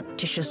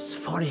surreptitious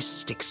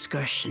forest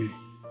excursion.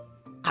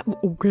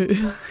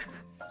 Okay.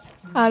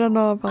 I don't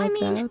know about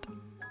that.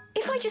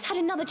 If I just had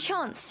another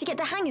chance to get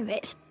the hang of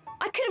it,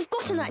 I could have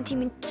gotten that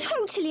demon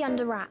totally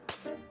under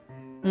wraps.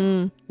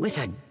 With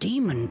a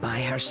demon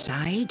by her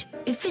side,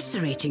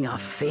 eviscerating a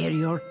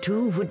fairy or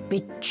two would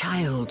be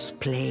child's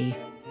play.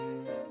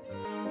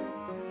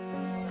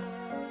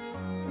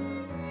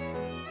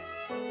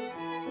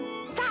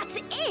 That's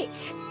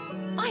it!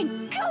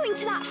 I'm going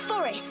to that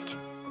forest!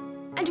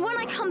 And when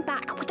I come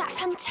back with that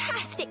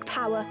fantastic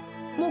power,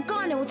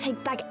 Morgana will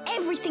take back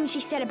everything she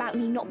said about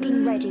me not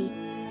being ready.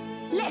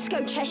 Let's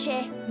go,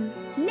 Cheshire.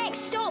 Next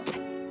stop,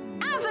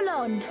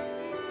 Avalon!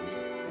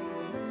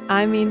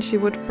 I mean, she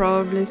would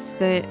probably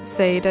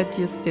say that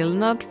you're still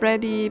not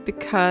ready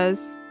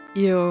because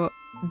you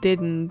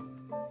didn't,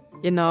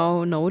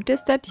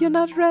 notice that you're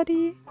not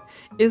ready.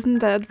 Isn't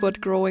that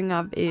what growing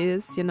up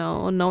is,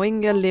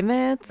 knowing your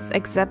limits,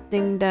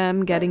 accepting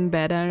them, getting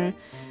better,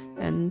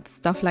 and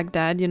stuff like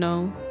that,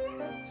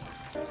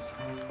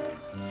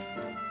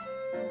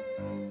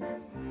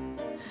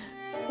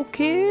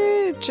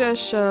 Okay,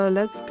 Cheshire,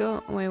 let's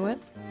go. Wait, what?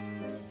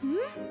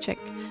 Check.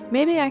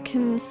 Maybe I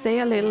can say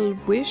a little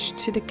wish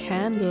to the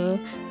candle.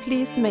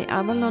 Please may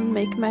Avalon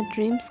make my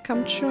dreams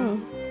come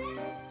true.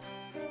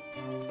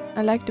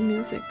 I like the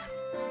music.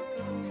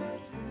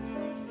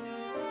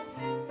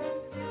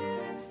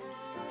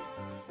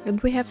 And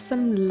we have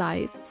some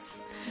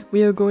lights.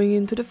 We are going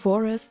into the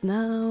forest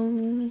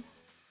now.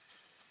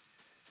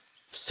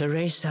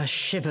 Cereza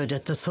shivered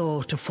at the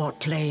thought of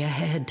what lay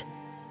ahead,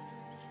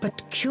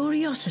 but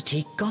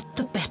curiosity got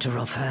the better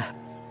of her.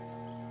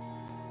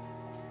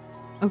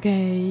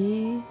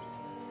 Okay.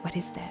 What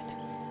is that?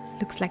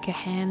 Looks like a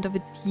hand of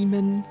a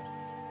demon.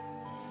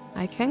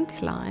 I can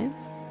climb.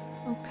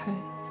 Okay.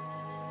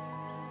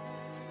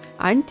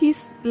 Aren't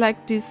these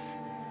like these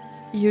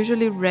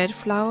usually red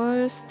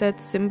flowers that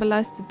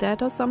symbolize the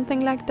dead or something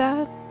like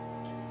that?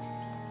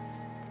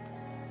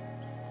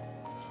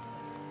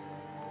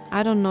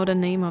 I don't know the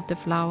name of the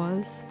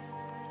flowers,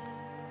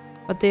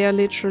 but they are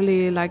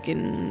literally like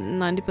in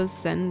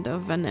 90%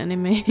 of an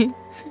anime.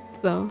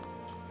 So,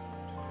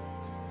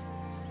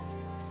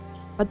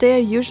 but they are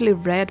usually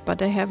red, but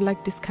they have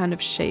like this kind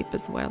of shape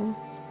as well.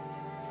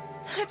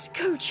 Let's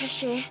go,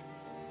 Cheshire.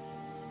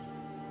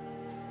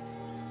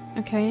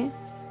 Okay.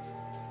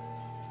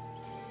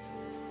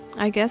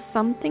 I guess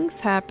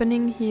something's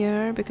happening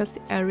here because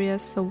the area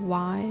is so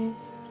wide.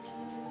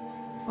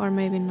 Or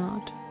maybe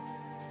not.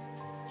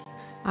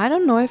 I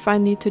don't know if I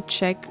need to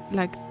check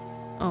like...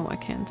 Oh, I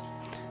can't.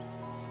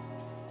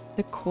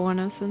 The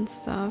corners and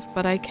stuff,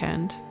 but I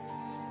can't.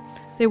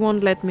 They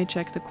won't let me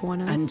check the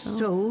corners. And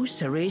so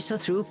Cereza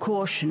threw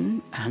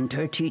caution and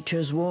her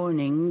teacher's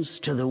warnings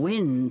to the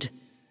wind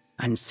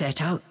and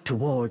set out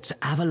towards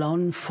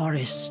Avalon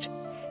Forest.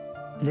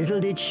 Little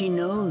did she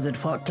know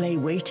that what lay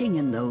waiting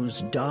in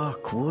those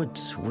dark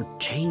woods would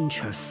change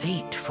her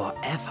fate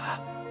forever.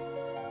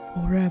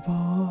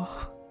 Forever.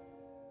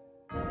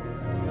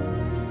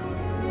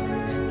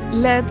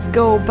 Let's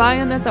go!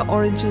 Bayonetta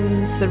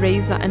Origins,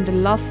 Cereza and the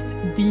Lost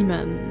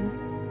Demon.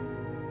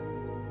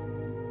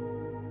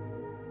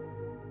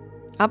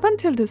 Up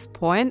until this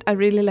point, I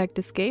really like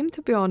this game,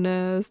 to be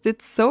honest.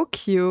 It's so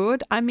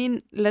cute. I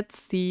mean, let's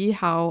see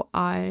how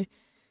I,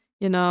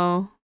 you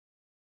know,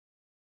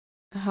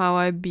 how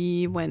I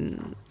be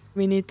when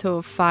we need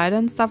to fight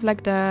and stuff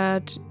like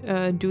that.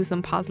 Do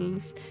some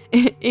puzzles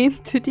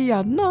into the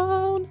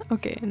unknown.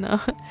 Okay,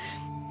 now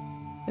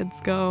let's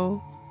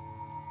go.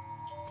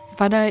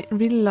 But I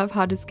really love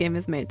how this game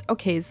is made.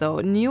 Okay, so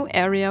new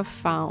area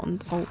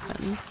found.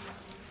 Open.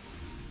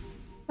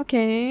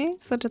 Okay,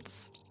 so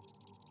that's...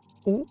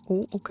 Oh,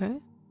 okay.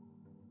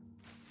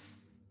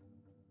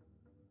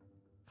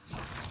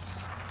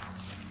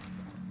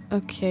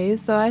 Okay,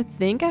 so I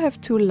think I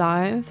have 2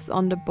 lives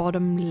on the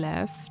bottom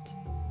left.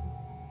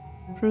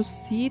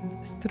 Proceed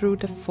through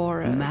the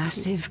forest.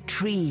 Massive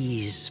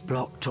trees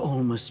blocked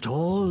almost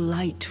all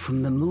light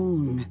from the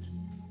moon.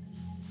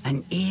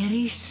 An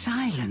eerie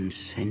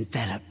silence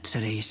enveloped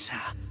Cereza.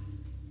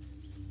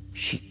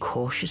 She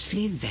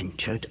cautiously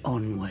ventured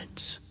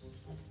onwards.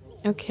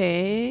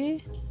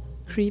 Okay.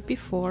 Creepy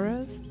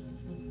forest.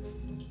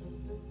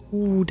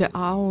 Ooh, the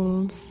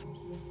owls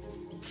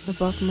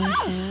above my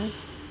head.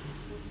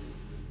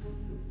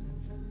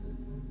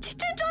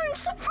 Don't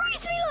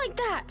surprise me like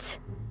that!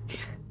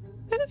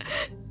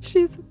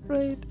 She's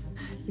afraid.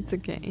 It's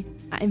okay.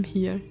 I'm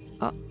here.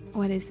 Oh,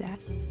 what is that?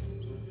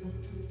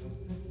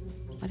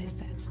 What is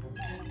that?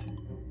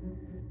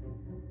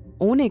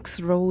 Onyx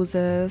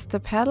roses. The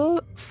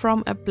petal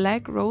from a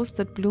black rose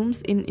that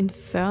blooms in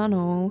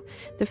Inferno.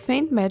 The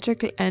faint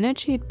magical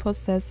energy it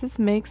possesses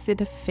makes it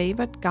a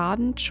favored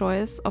garden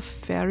choice of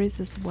fairies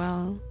as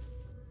well.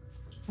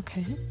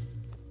 Okay.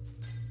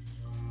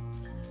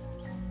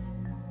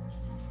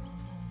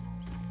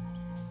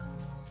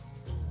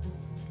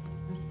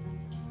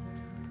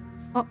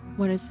 Oh,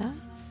 what is that?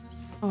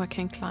 Oh, I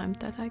can climb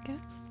that, I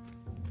guess.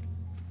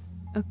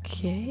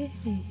 Okay.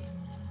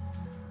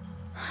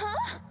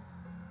 Huh?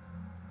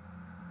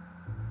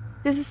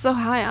 This is so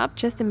high up,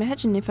 just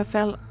imagine if I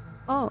fell...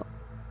 Oh.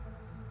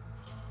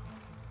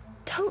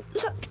 Don't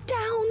look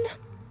down.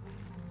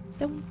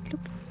 Don't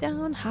look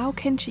down. How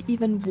can she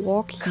even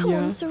walk here? Come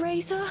on,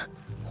 Cereza.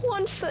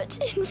 1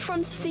 foot in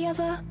front of the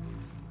other.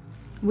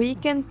 We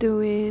can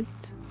do it.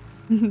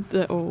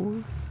 The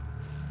owls.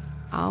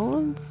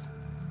 Owls?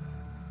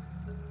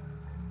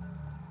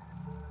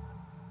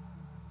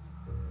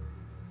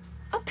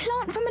 A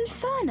plant from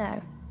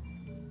Inferno.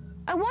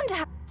 I wonder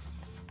how...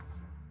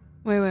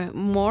 Wait,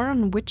 more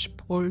on witch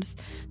pools.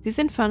 These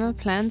infernal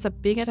plants are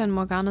bigger than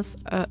Morgana's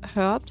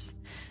herbs.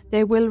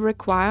 They will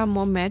require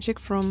more magic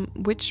from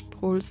witch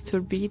pools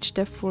to reach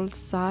their full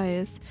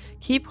size.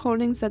 Keep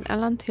holding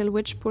ZL until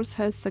witch pools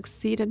has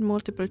succeeded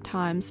multiple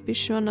times. Be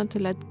sure not to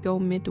let go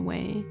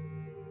midway.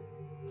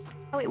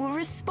 Oh, it will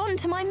respond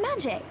to my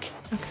magic.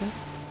 Okay.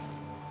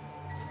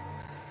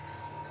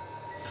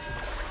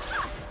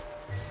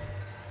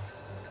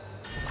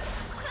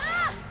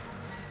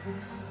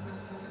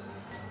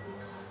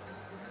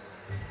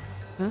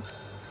 Huh?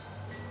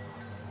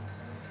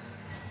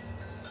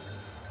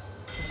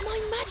 My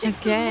magic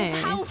was Okay.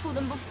 more powerful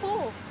than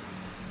before.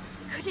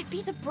 Could it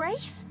be the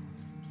brace?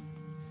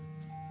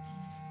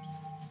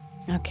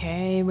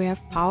 Okay, we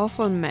have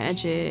powerful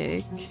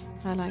magic.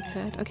 I like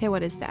that. Okay,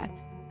 what is that?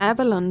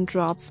 Avalon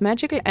drops.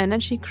 Magical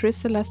energy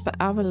crystallized by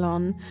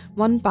Avalon.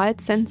 One bite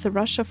sends a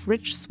rush of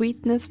rich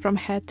sweetness from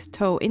head to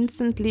toe,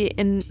 instantly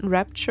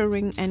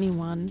enrapturing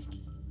anyone.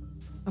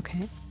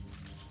 Okay.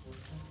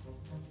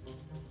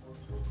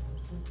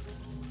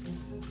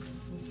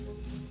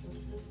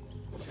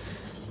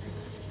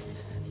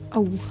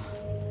 Oh.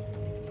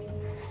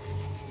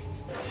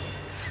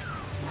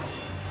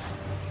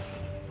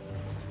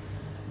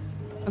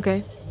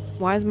 Okay.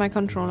 Why is my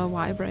controller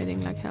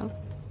vibrating like hell?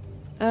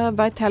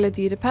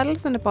 Vitality. The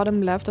petals in the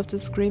bottom left of the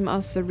screen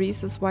are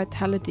Cereza's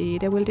vitality.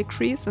 They will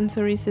decrease when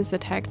Cereza is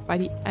attacked by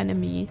the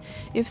enemy.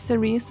 If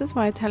Cereza's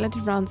vitality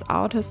runs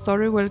out, her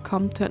story will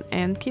come to an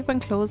end. Keep a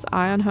close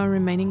eye on her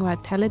remaining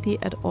vitality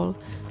at all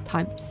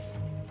times.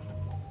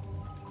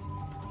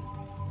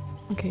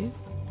 Okay.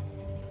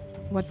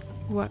 What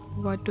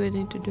do I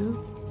need to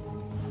do?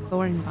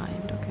 Thorn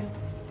bind, okay.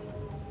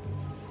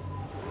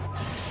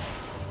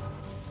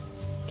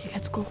 Okay,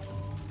 let's go.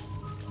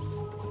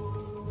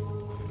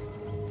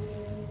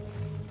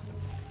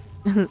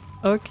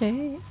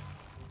 Okay.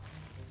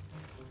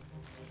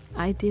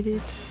 I did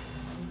it.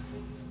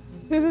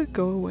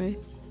 Go away.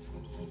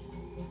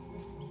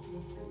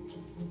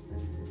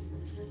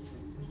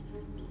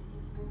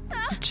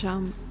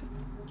 Jump.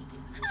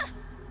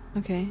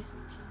 Okay.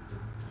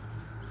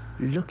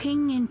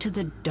 Looking into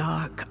the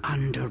dark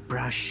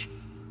underbrush,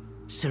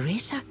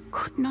 Cereza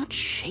could not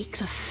shake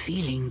the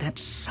feeling that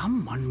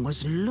someone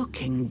was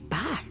looking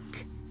back.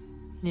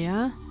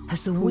 Yeah?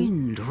 As the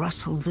wind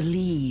rustled the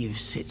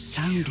leaves, it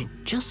sounded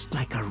just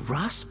like a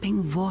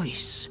rasping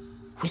voice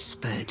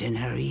whispered in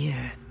her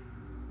ear.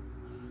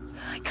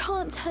 I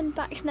can't turn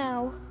back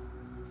now.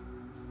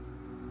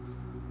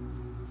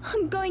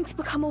 I'm going to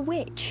become a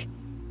witch.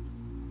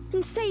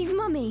 And save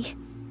Mummy.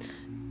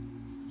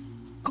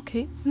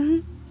 Okay.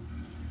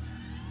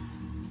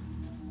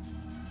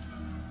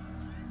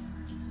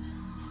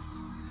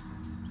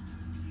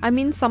 I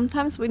mean,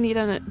 sometimes we need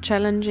a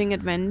challenging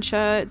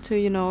adventure to,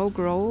 you know,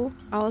 grow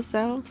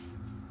ourselves.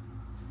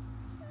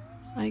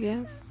 I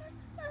guess.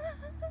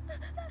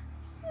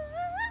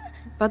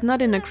 But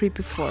not in a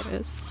creepy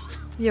forest.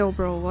 Yo,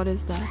 bro, what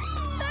is that?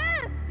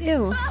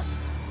 Ew.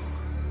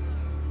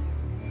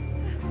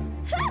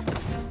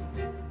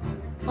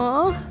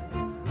 Oh.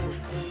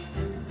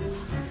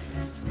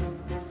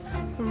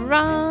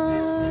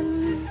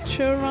 Run,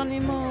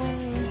 Geronimo.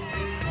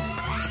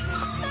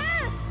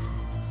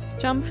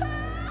 Jump.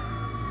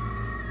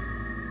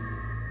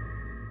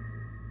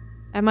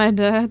 Am I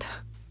dead?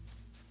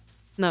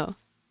 No,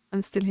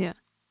 I'm still here.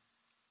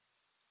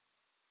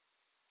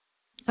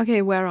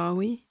 Okay, where are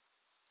we?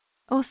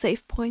 Oh,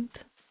 save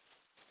point.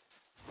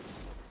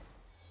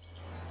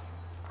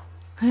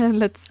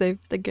 Let's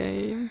save the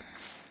game.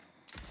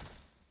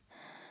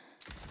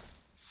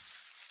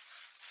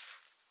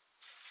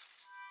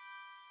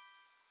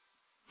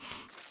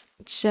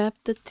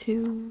 Chapter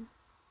 2.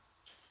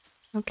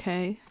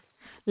 Okay.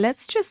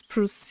 Let's just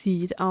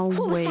proceed our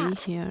way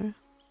here.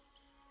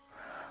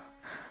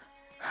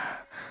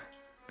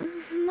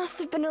 Must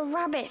have been a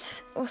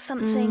rabbit or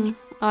something.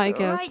 I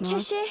guess right, not.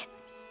 Cheshire?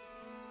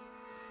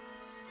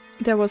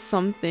 There was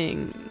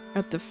something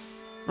at the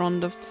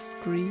front of the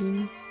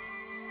screen.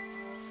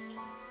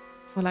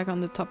 Or like on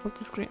the top of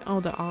the screen.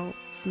 Oh, the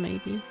arts,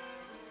 maybe.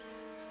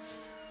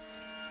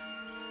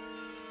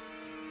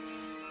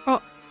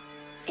 Oh,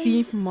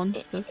 sea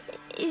monsters.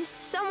 Is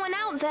someone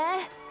out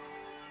there?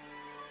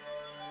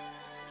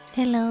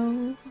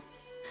 Hello.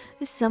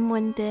 Is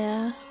someone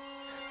there?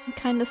 I'm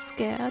kind of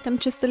scared. I'm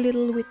just a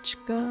little witch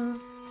girl.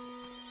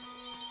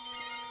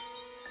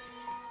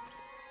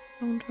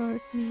 Don't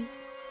hurt me.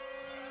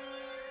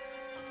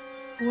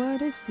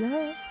 What is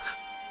that?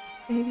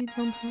 Baby,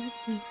 don't hurt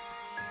me.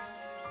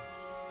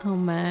 Oh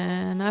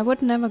man, I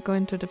would never go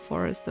into the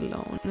forest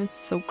alone. It's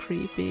so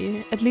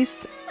creepy. At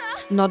least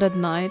not at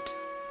night.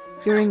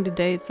 During the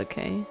day it's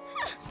okay.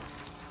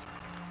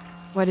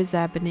 What is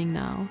happening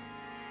now?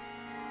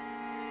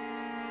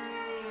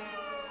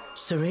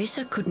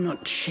 Cereza could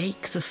not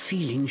shake the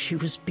feeling she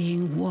was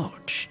being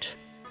watched.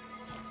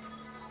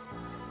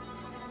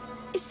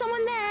 Is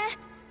someone there?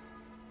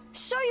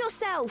 Show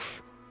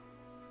yourself!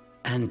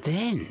 And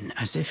then,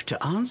 as if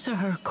to answer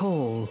her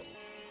call,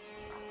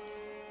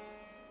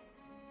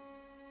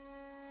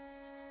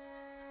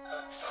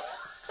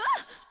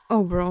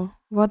 Oh bro,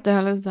 what the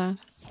hell is that?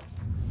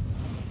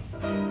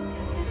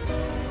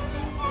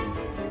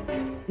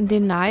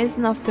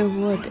 Denizen of the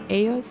wood,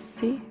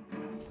 AOC?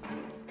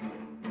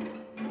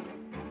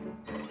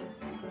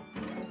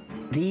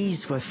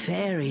 these were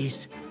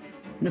faeries,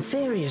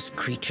 nefarious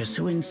creatures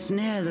who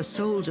ensnare the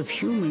souls of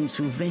humans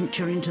who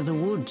venture into the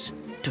woods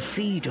to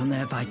feed on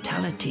their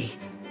vitality.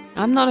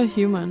 I'm not a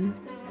human.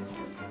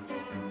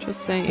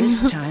 Just saying.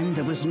 This time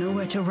there was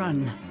nowhere to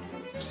run.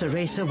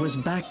 Cereza was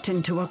backed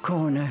into a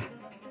corner.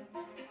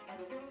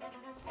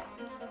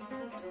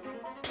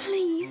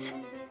 Please,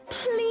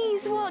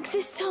 please work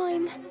this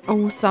time.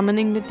 Oh,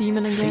 summoning the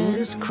demon again.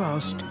 Fingers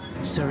crossed,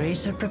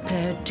 Cereza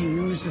prepared to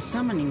use the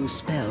summoning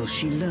spell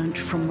she learnt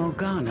from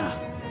Morgana.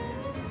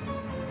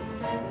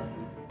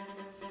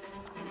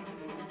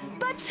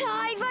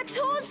 Batai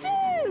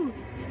Vatozu!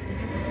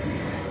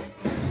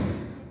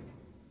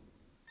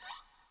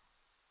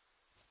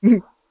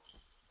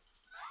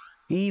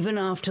 Even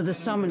after the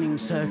summoning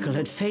circle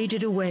had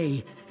faded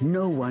away,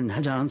 no one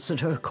had answered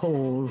her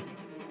call.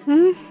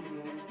 I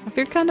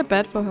feel kind of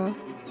bad for her.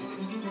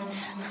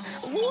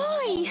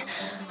 Why?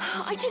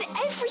 I did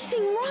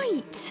everything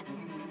right.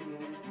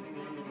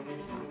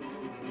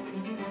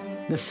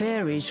 The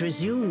fairies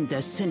resumed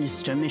their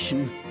sinister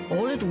mission.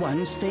 All at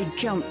once, they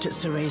jumped at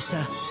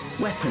Cereza,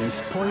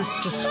 weapons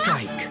poised to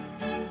strike.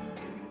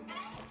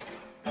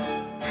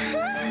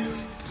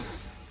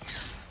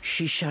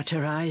 She shut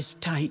her eyes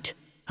tight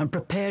and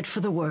prepared for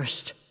the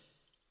worst.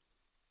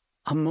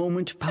 A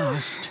moment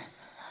passed,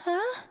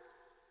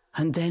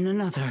 and then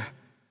another.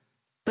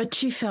 But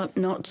she felt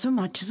not so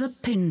much as a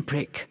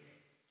pinprick.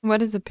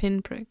 What is a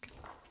pinprick?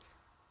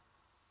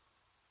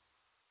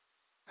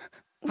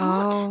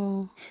 What?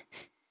 Oh.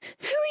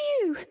 Who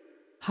are you?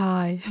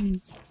 Hi.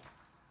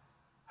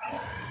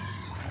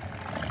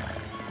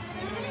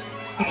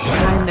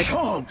 It's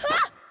kind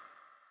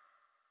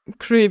of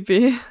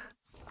creepy.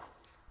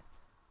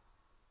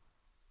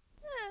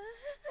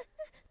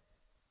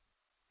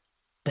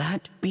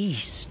 That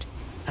beast,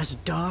 as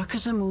dark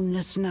as a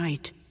moonless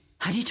night,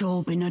 had it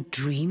all been a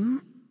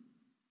dream?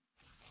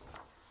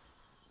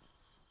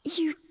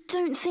 You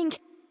don't think...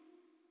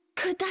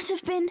 Could that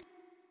have been...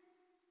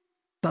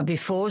 But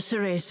before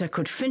Cereza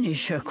could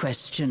finish her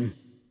question...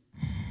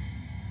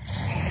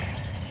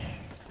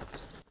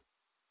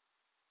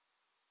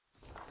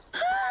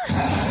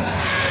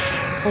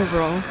 Oh,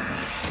 bro.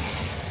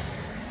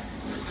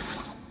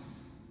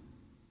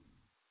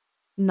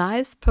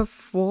 Nice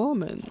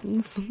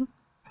performance.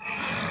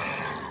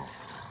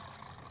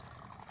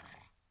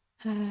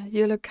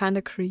 You look kind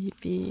of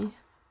creepy.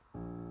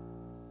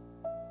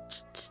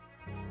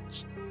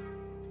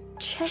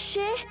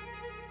 Cheshire?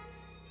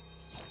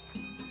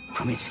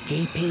 From its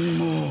gaping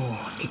maw,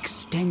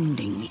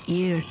 extending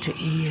ear to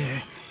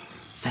ear,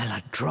 fell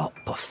a drop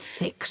of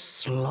thick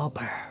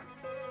slobber.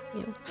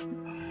 Ew.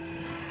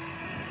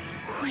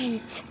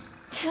 Wait,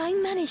 did I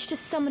manage to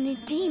summon a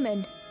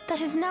demon that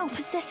has now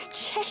possessed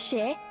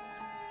Cheshire?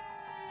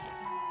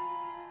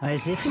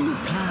 As if in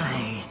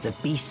reply, the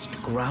beast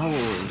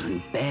growled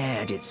and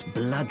bared its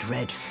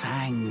blood-red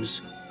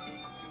fangs.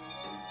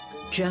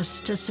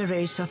 Just as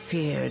Cereza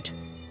feared,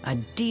 a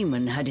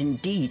demon had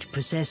indeed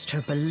possessed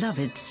her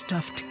beloved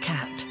stuffed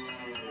cat.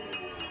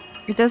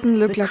 It doesn't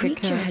look The like a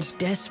creature cat. had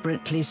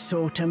desperately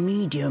sought a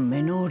medium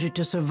in order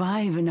to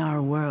survive in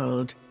our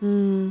world.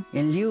 In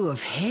lieu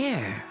of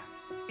hair,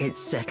 it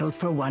settled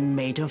for one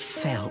made of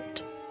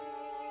felt.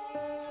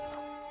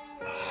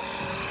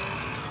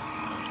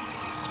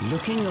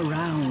 Looking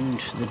around,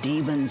 the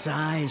demon's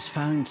eyes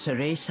found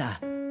Cereza.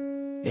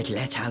 It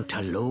let out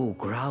a low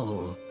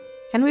growl.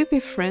 Can we be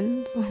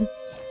friends?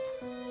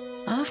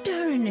 After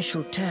her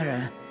initial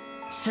terror,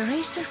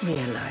 Cereza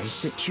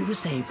realized that she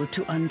was able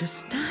to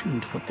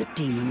understand what the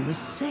demon was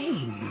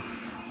saying.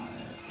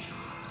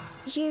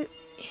 You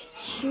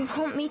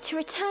want me to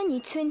return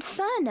you to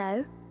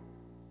Inferno?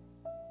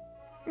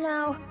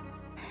 Now,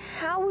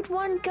 how would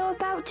one go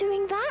about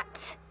doing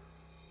that?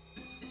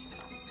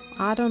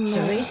 I don't know.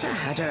 Cereza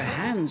had her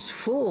hands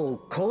full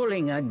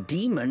calling a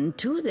demon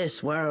to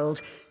this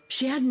world.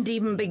 She hadn't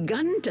even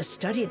begun to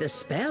study the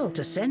spell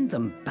to send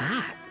them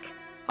back.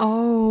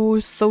 Oh,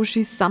 so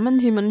she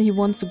summoned him and he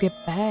wants to get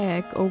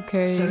back.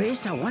 Okay.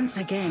 Cereza once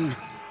again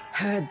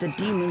heard the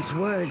demon's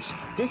words,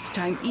 this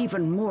time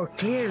even more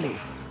clearly.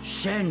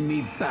 Send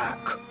me back!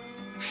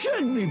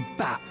 Send me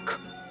back!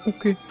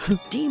 Okay.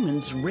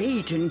 Demon's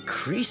rage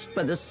increased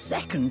by the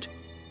second,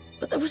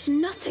 but there was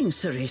nothing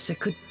Cereza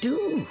could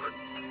do.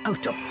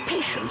 Out of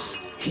patience,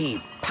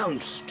 he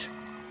pounced.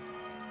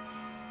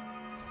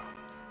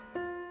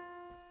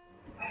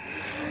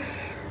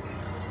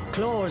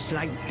 Claws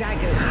like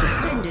daggers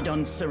descended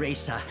on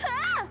Cereza.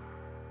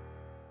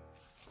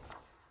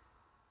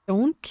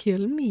 Don't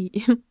kill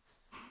me.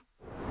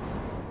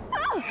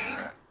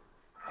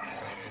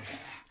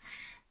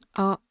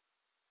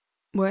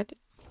 What?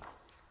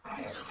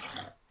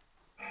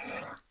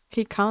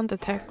 He can't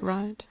attack,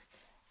 right?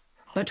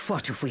 But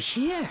what if we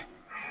hear?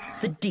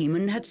 The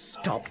demon had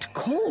stopped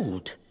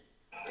cold.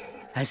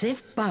 As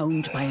if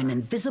bound by an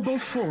invisible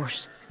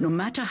force, no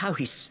matter how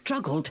he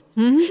struggled,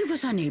 he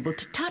was unable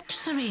to touch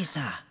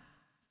Cereza.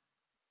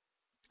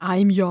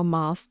 I'm your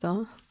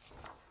master.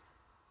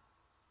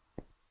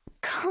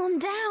 Calm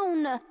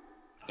down.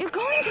 You're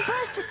going to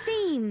burst a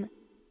seam.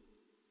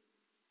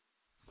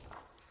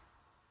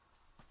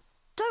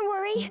 Don't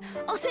worry,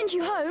 I'll send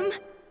you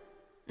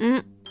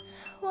home.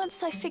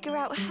 Once I figure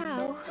out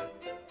how.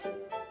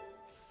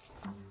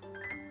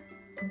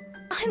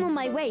 I'm on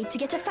my way to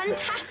get a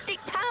fantastic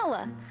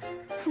power.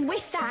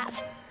 With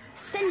that,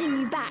 sending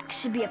you back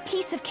should be a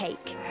piece of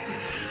cake.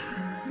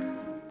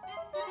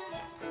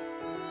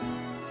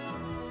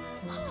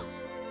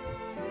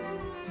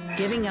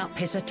 Giving up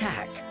his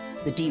attack,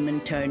 the demon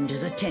turned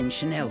his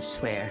attention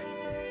elsewhere.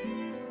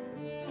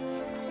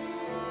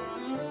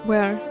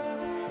 Where?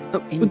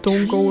 Don't go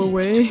Intrigued,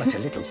 away. but a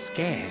little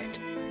scared,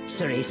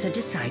 Cereza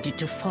decided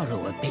to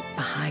follow a bit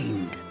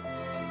behind.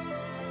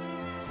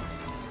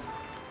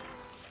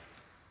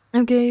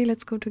 Okay,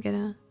 let's go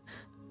together.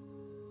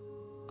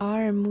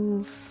 R,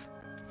 move,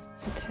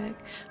 attack.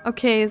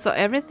 Okay, so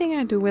everything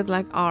I do with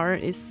like R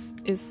is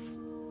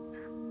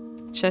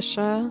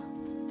Cheshire,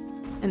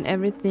 and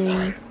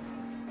everything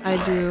I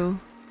do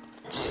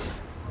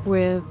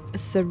with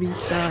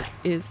Cereza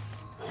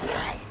is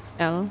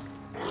L,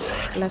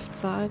 left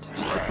side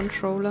of the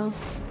controller.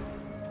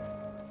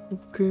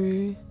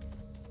 Okay.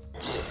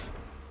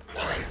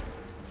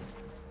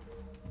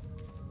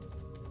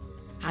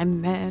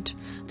 I'm mad.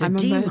 The I'm a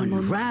mad demon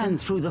monster. ran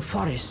through the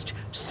forest,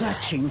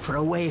 searching for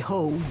a way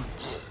home.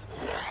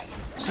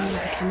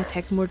 I can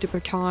attack multiple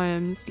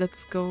times.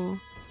 Let's go.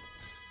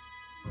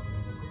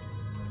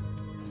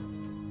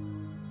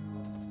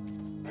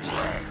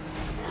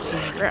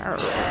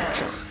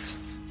 Just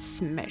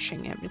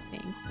smashing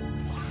everything.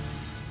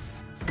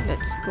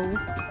 Let's go.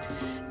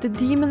 The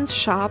demon's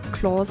sharp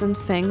claws and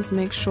fangs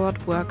make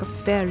short work of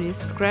faeries.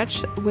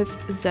 Scratch with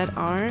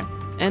ZR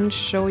and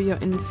show your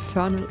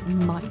infernal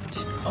might.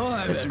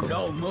 I'm in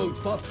no mood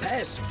for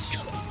pests.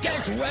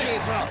 Get ready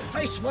for a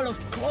face full of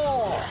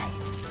claw.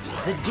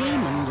 The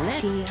demon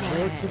leapt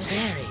towards the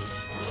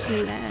fairies.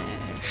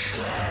 Slash.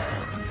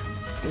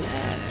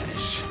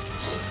 Slash.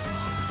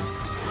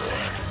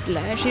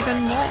 Slash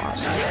even more.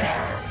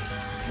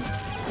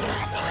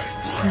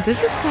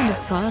 This is kind of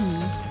fun.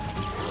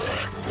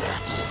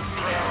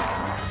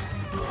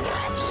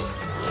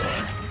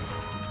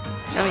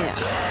 Oh yeah,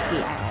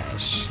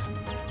 slash.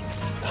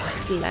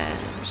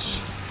 Slash.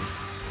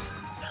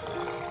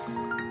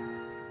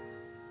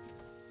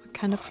 What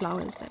kind of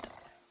flower is that?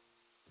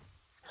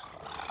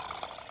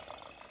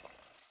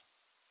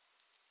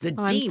 The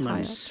I'm demon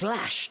tired.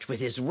 slashed with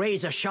his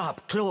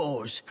razor-sharp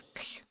claws.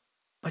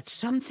 But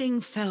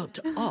something felt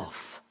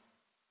off.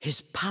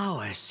 His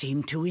power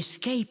seemed to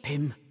escape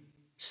him.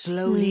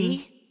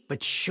 Slowly,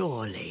 but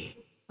surely.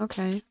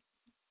 Okay.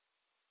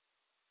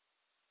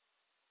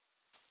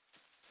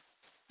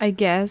 I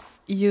guess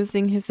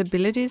using his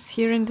abilities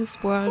here in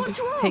this world What's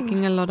is wrong?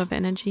 taking a lot of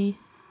energy.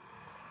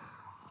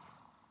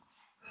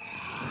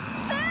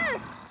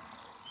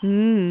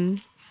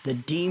 The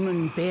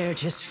demon bared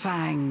his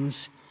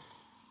fangs.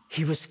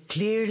 He was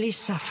clearly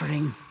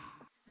suffering.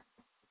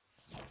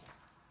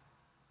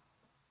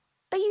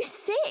 Are you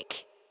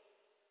sick?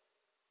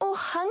 Or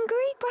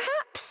hungry,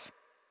 perhaps?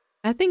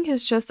 I think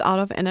he's just out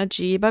of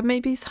energy, but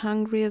maybe he's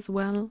hungry as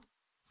well.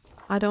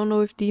 I don't know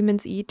if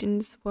demons eat in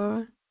this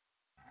world.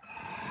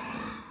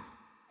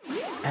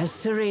 As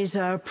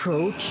Cereza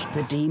approached,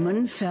 the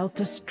demon felt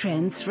the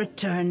strength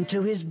return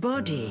to his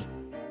body.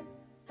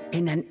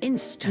 In an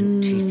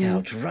instant, he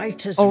felt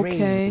right as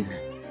Okay. rain.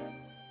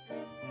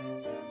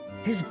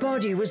 His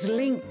body was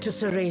linked to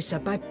Cereza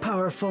by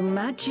powerful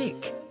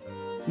magic.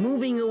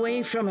 Moving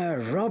away from her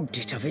robbed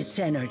it of its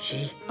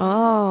energy.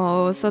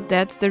 Oh, so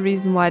that's the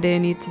reason why they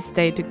need to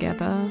stay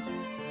together.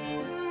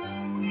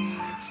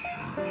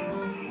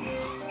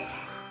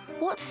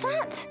 What's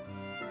that?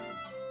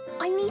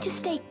 I need to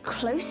stay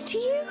close to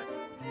you?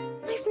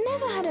 I've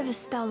never heard of a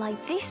spell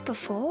like this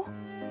before.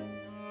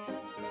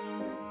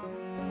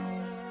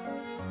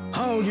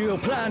 How do you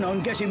plan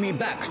on getting me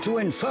back to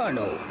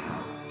Inferno?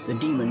 The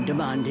demon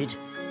demanded.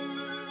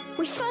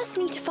 We first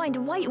need to find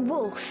a white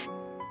wolf.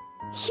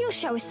 He'll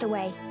show us the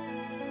way.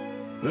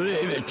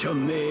 Leave it to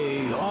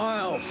me.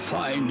 I'll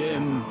find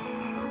him.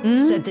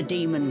 Said the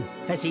demon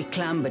as he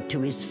clambered to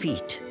his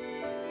feet.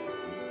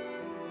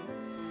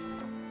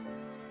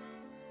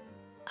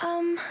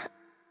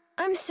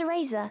 I'm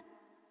Cereza.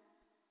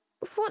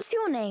 What's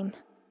your name?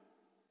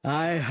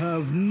 I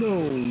have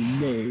no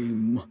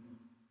name.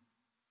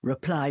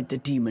 Replied the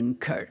demon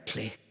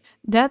curtly.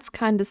 That's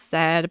kind of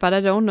sad, but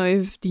I don't know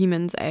if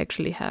demons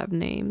actually have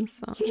names.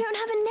 So. You don't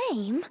have a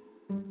name?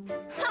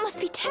 That must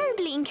be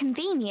terribly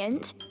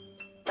inconvenient.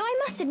 Though I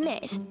must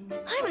admit,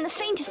 I haven't the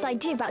faintest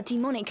idea about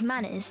demonic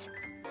manners.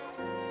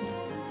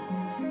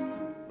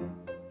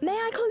 May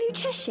I call you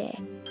Cheshire?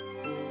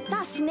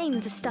 That's the name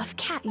of the stuffed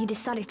cat you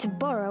decided to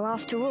borrow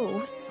after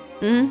all.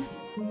 Well,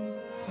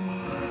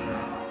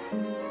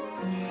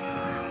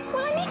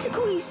 I need to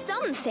call you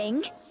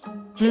something.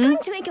 If you're going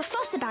to make a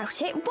fuss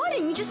about it, why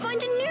don't you just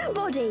find a new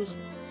body?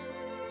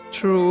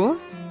 True.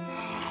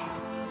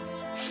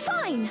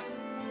 Fine.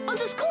 I'll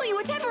just call you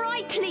whatever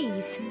I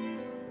please.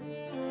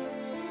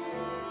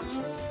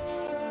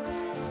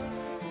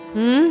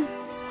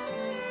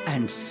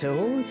 And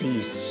so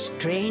these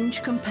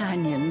strange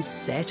companions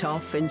set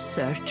off in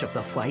search of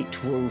the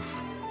White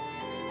Wolf.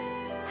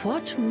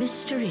 What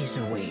mysteries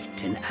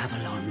await in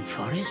Avalon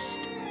Forest?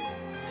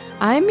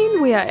 I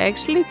mean, we are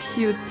actually a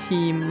cute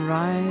team,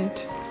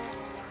 right?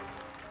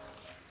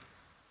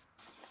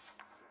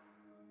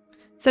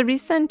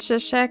 Cereza and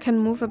Cheshire can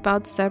move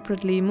about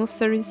separately. Move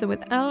Cereza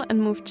with L and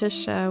move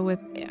Cheshire with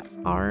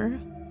R.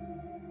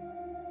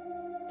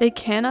 They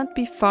cannot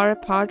be far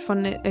apart for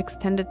an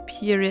extended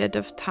period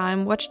of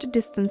time. Watch the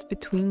distance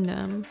between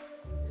them.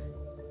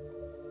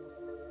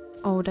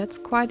 Oh, that's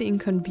quite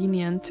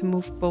inconvenient to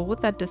move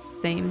both at the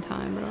same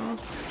time, bro.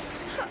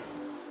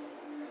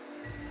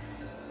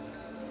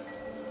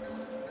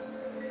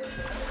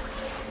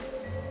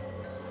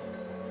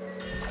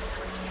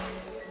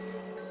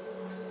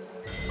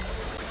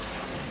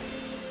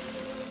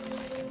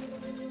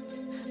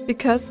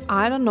 Because,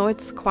 I don't know,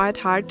 it's quite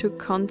hard to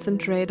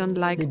concentrate on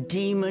like... The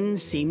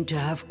demons seem to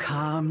have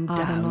calmed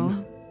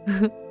down.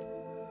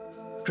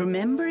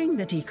 Remembering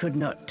that he could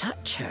not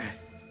touch her,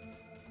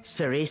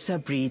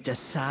 Cereza breathed a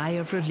sigh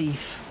of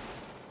relief.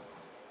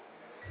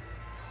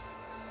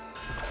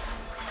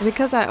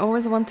 Because I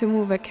always want to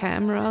move a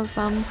camera or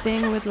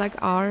something with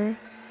like R.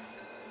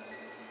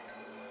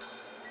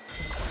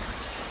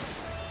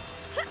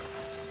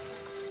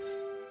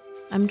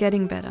 I'm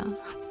getting better.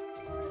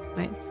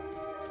 Wait.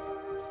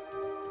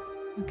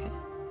 Okay.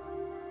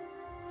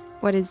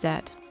 What is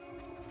that?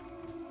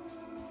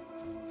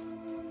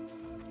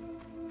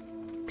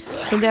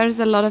 So there's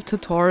a lot of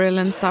tutorial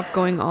and stuff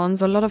going on,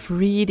 so a lot of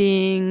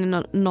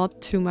reading,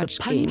 not too much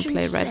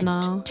gameplay right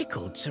now.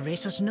 Tickled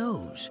Cereza's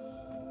nose.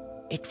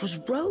 It was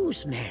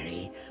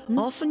rosemary,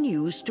 often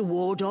used to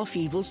ward off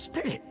evil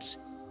spirits.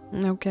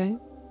 Okay.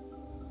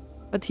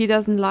 But he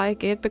doesn't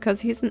like it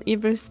because he's an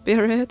evil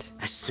spirit.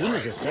 As soon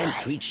as the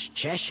scent reached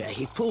Cheshire,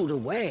 he pulled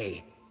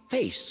away,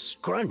 face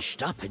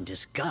scrunched up in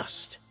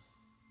disgust.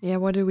 Yeah,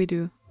 what do we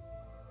do?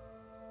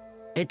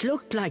 It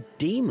looked like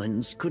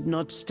demons could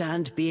not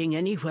stand being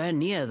anywhere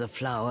near the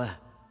flower.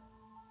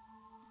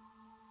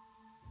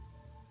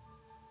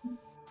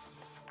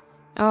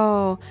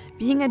 Oh,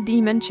 being a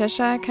demon,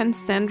 Cheshire can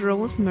stand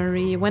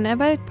rosemary.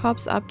 Whenever it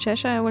pops up,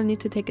 Cheshire, I will need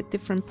to take a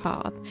different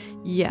path.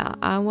 Yeah,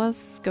 I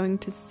was going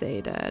to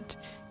say that.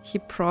 He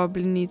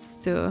probably needs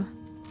to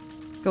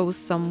go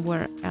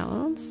somewhere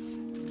else.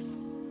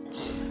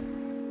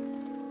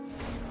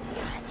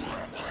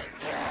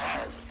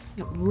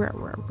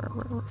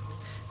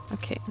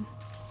 Okay.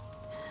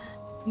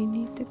 We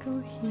need to go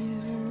here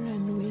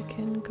and we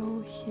can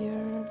go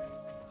here.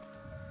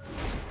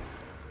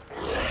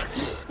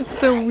 It's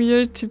so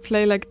weird to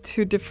play like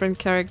two different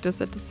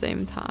characters at the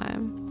same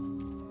time.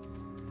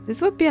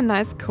 This would be a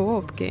nice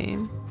co-op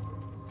game.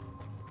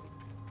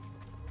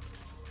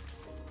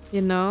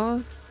 You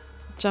know?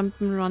 Jump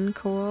and run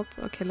co-op.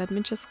 Okay, let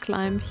me just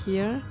climb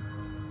here.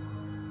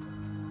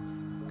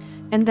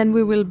 And then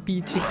we will be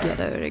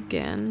together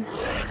again.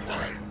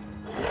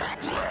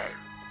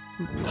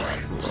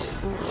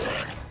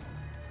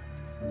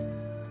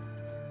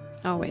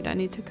 Oh wait, I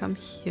need to come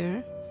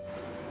here.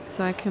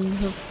 So I can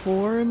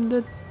perform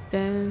the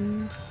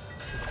dance.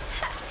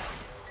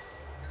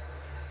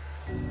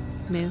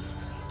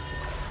 Missed.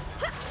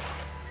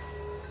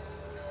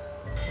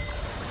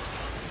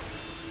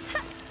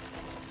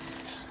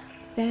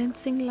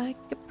 Dancing like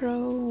a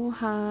pro,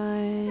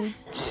 hi.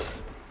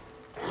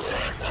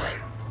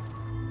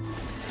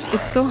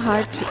 It's so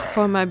hard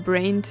for my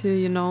brain to,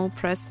 you know,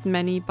 press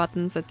many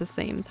buttons at the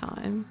same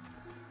time.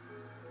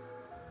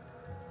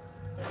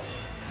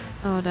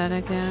 Oh, that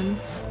again.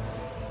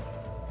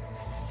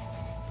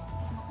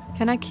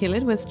 Can I kill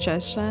it with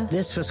Cheshire?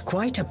 This was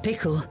quite a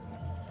pickle,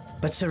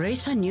 but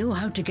Cereza knew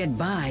how to get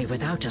by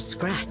without a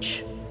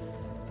scratch.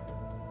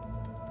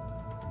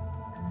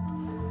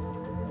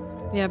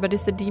 Yeah, but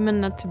is the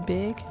demon not too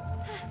big?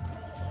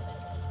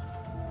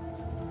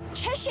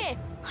 Cheshire!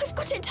 I've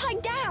got it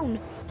tied down!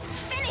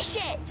 Finish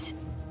it!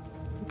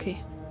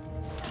 Okay.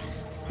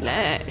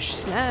 Slash,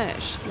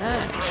 slash,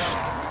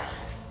 slash.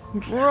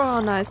 Bro,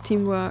 nice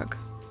teamwork.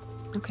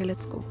 Okay,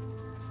 let's go.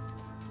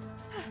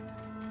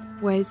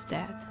 Where is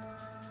that?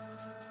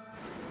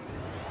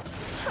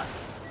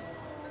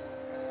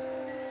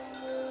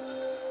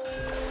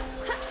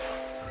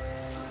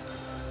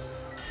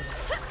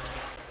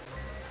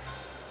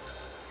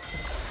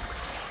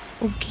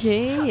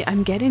 Okay,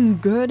 I'm getting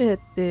good at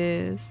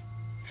this.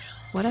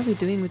 What are we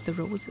doing with the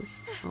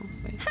roses? Oh,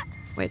 wait.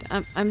 Wait,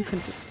 I'm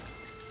confused.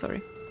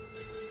 Sorry.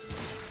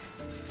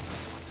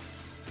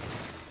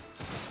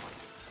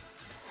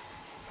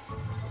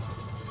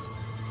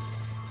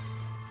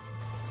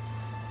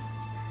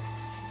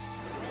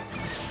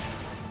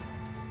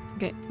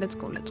 Okay, let's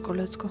go, let's go,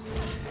 let's go.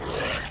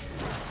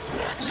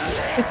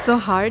 It's so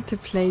hard to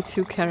play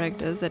two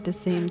characters at the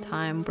same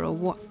time, bro.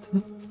 What?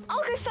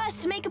 I'll go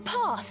first to make a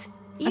path.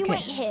 You Okay.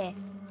 wait here.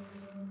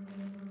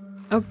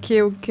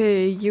 Okay,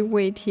 okay, you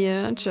wait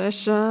here,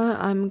 Cheshire.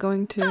 I'm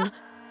going to...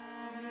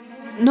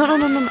 No, no,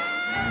 no, no, no.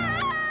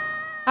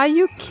 Are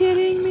you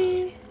kidding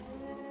me?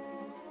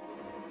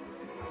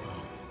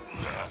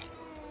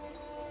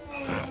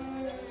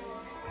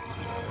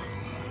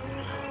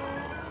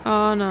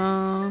 Oh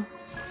no.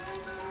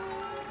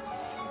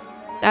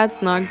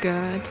 That's not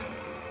good.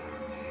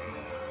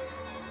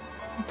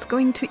 It's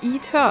going to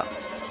eat her.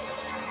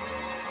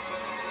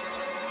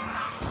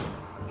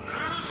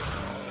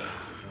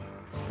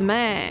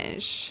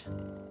 Smash.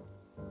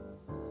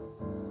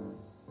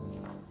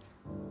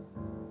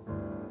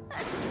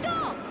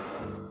 Stop!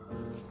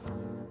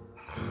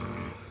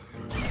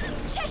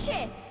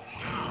 Cheshire!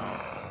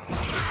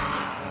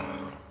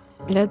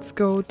 Let's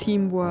go,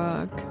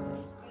 teamwork.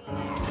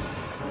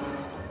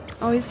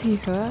 Oh, is he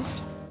hurt?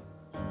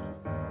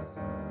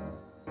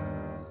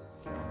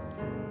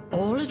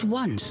 All at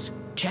once,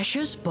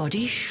 Cheshire's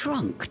body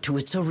shrunk to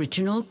its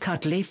original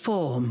cuddly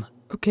form.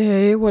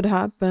 Okay, what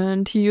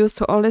happened? He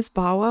used all his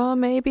power,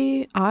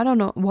 maybe? I don't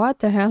know. What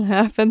the hell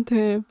happened to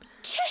him?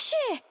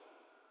 Cheshire!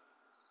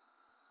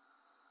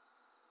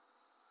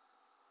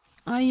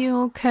 Are you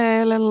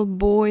okay, little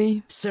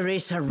boy?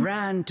 Cereza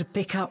ran to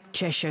pick up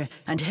Cheshire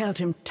and held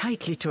him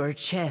tightly to her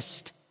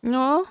chest.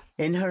 No?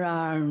 In her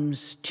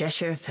arms,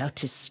 Cheshire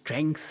felt his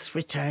strength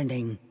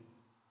returning.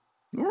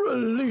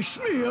 Release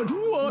me at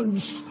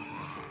once!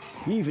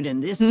 Even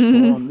in this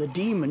form, the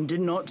demon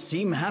did not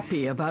seem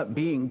happy about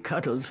being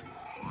cuddled.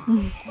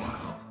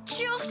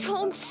 Just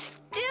hold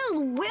still,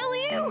 will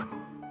you?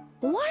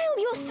 While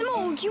you're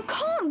small, you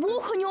can't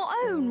walk on your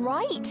own,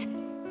 right?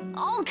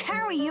 I'll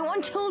carry you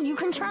until you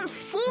can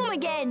transform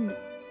again.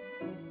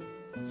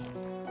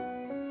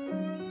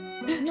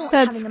 Not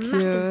That's having a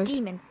massive cute.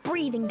 demon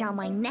breathing down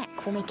my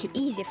neck will make it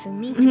easier for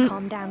me to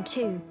calm down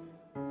too.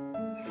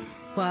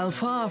 While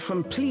far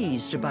from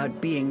pleased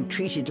about being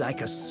treated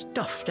like a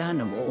stuffed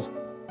animal,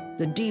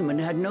 the demon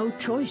had no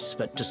choice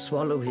but to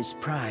swallow his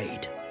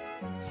pride.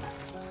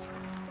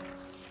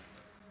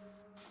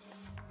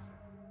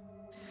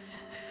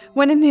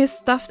 When in his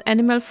stuffed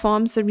animal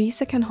form,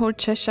 Cereza can hold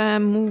Cheshire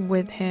and move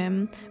with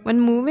him. When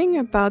moving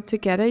about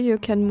together, you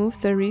can move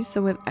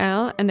Cereza with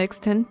L and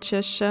extend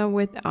Cheshire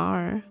with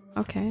R.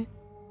 Okay.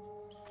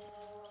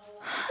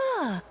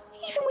 Huh.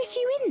 Even with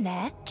you in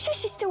there,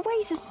 Cheshire still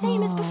weighs the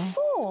same as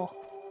before.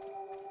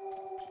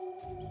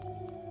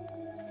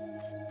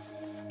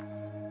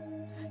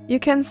 You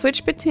can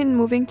switch between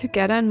moving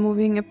together and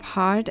moving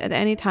apart at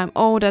any time.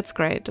 Oh, that's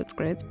great, that's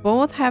great.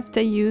 Both have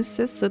their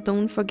uses, so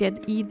don't forget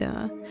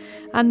either.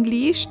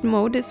 Unleashed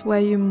mode is where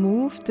you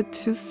move the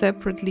two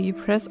separately.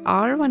 Press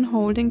R when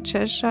holding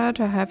Cheshire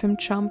to have him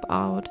jump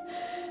out.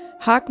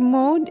 Hug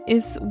mode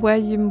is where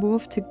you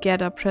move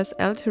together. Press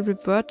L to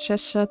revert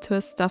Cheshire to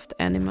a stuffed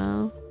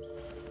animal.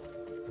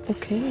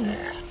 Okay.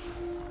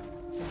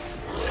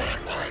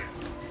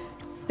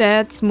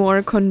 That's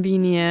more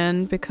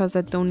convenient because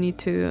I don't need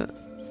to,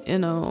 you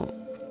know,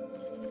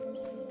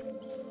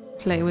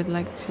 play with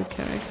like two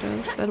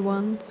characters at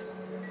once.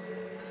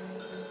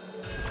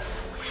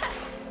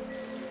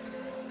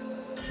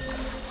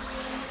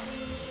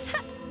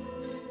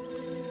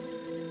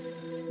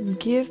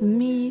 Give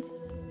me...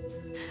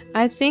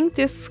 I think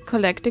these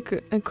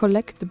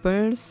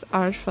collectibles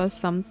are for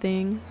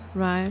something,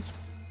 right?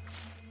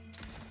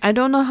 I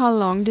don't know how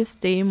long this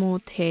demo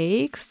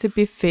takes to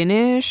be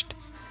finished,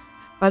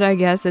 but I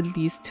guess at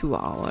least 2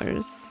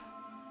 hours.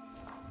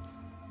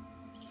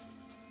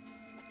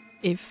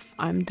 If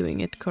I'm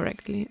doing it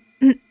correctly.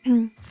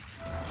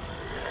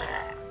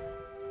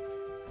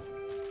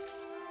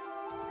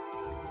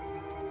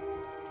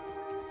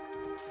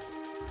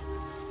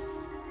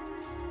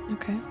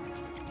 Okay.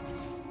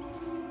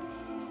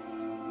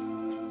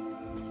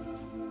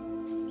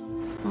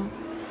 Oh.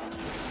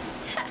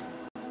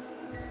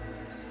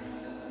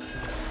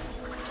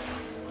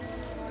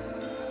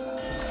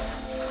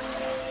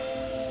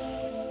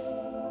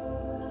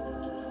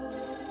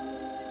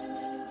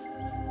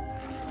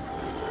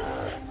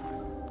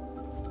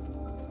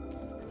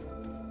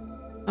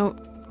 Oh,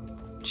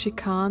 she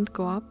can't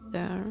go up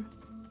there.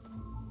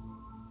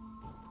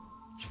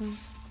 Sure.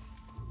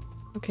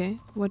 Okay,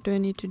 what do I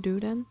need to do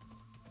then?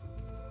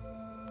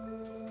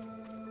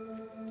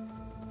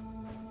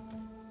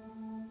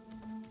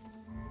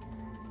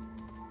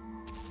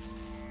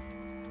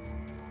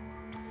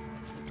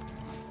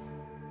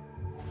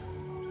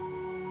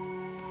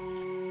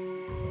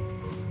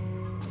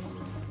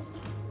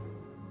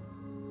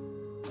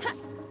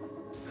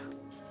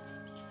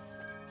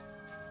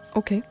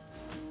 Okay.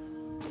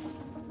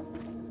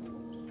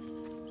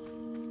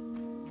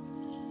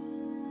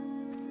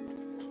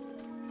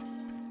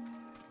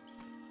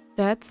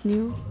 That's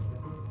new.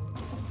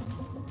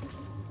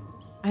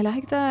 I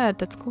like that.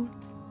 That's cool.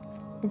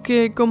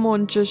 Okay, come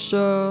on,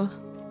 Cheshire.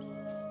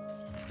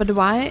 But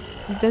why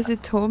does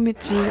it tell me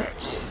to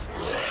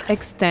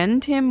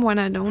extend him when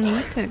I don't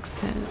need to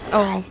extend?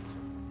 Oh.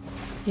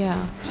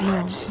 Yeah,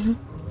 no.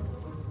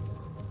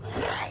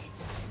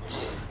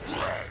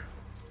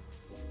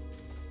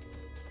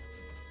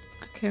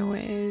 Okay,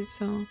 wait,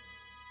 so...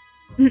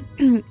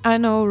 I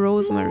know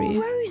Rosemary.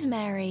 More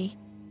Rosemary.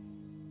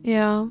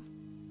 Yeah,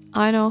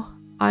 I know.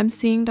 I'm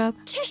seeing that.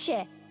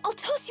 Cheshire, I'll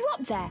toss you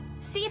up there.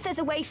 See if there's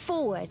a way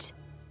forward.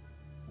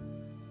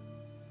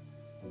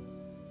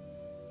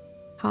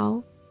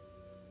 How?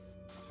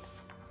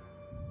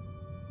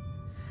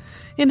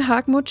 In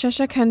hug mode,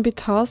 Cheshire can be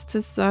tossed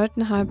to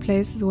certain high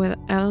places with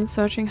L,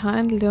 searching high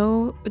and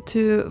low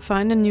to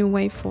find a new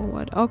way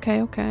forward.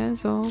 Okay, okay,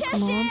 so Cheshire,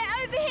 come on.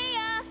 over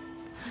here!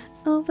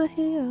 Over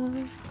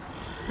here.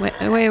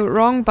 Wait,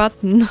 wrong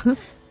button.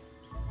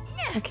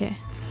 Okay.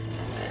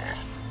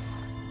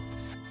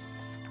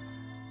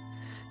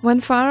 When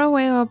far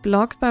away or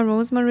blocked by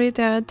Rosemary,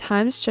 there are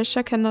times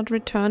Cheshire cannot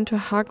return to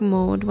hug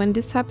mode. When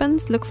this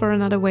happens, look for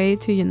another way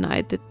to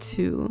unite the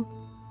two.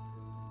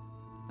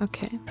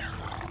 Okay.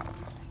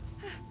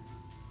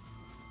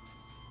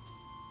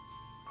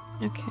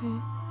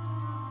 Okay.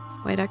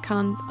 Wait, I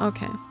can't...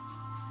 Okay.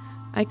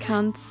 I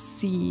can't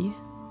see.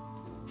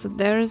 So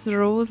there's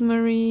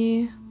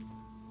Rosemary.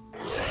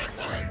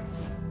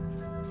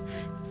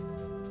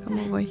 Come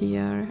over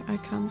here. I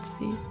can't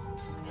see.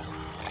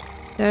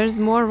 There's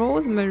more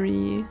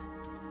Rosemary.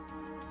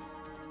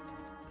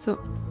 So,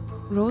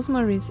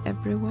 Rosemary's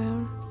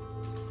everywhere.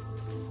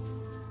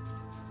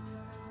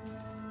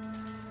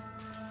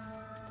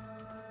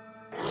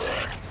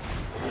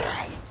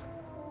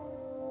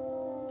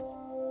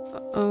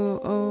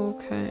 Oh,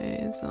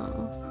 okay, so...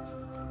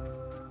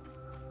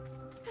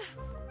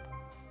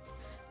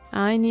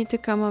 I need to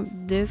come up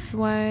this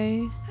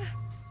way.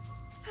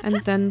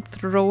 And then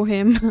throw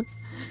him.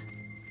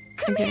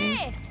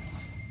 Okay.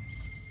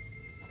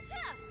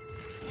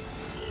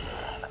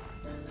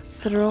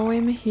 Throw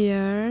him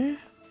here.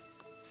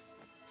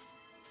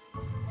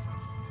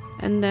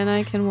 And then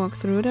I can walk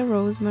through the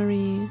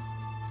Rosemary.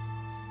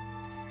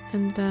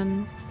 And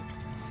then...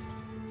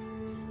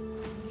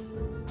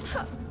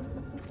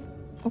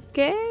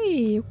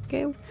 Okay.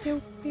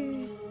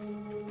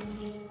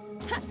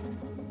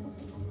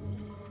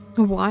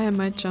 Why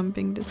am I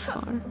jumping this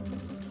far?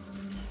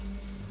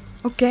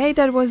 Okay,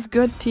 that was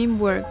good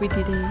teamwork. We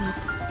did it.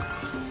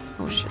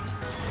 Oh shit.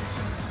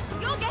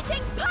 You're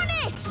getting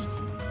punished!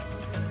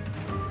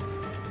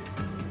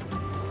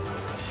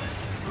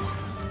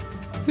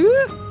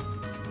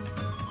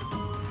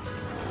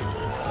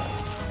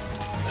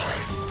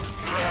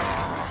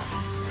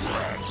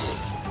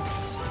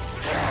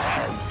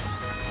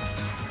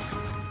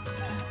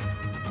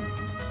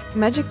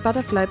 Magic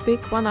Butterfly,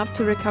 pick one up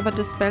to recover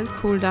the spell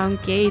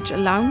cooldown gauge,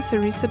 allowing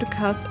Cereza to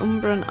cast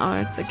Umbran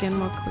Arts again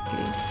more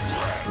quickly.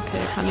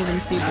 Okay, I can't even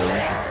see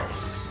though.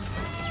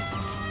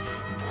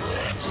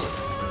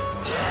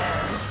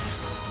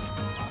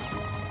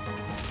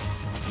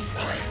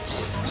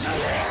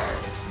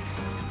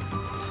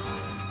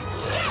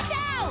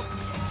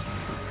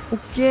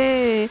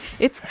 Okay,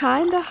 it's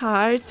kinda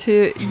hard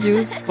to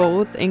use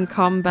both in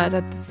combat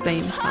at the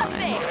same time.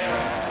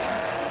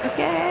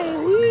 Okay,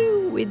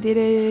 woo, we did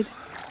it.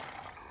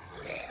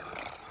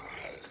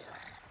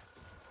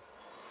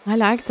 I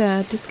like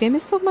that. This game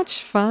is so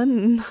much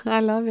fun.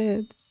 I love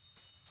it.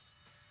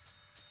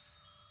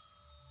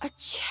 A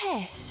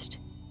chest?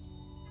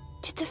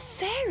 Did the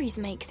fairies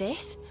make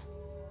this?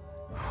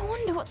 I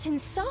wonder what's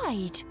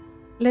inside.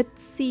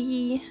 Let's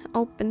see.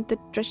 Open the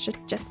treasure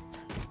chest.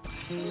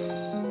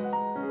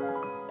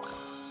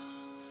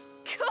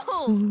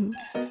 Cool!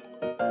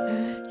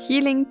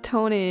 Healing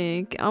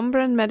tonic.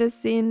 Umbran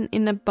medicine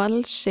in a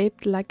bottle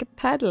shaped like a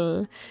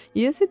paddle.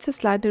 Use it to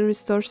slightly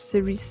restore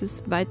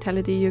Cereza's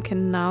vitality. You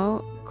can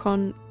now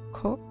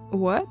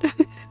what?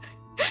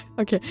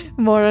 Okay,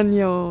 more on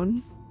your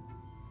own.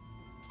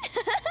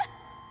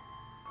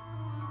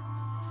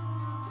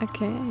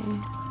 Okay.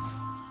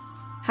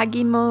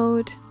 Huggy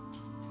mode.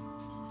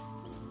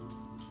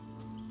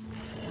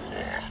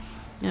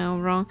 No,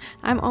 wrong.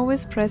 I'm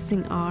always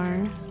pressing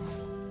R.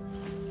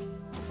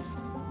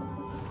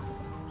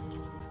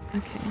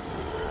 Okay.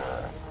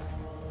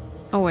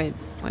 Oh, wait.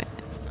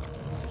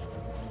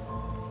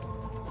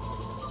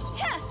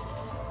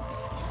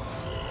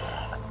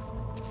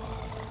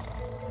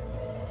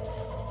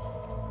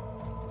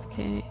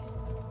 Okay.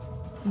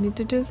 We need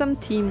to do some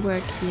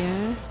teamwork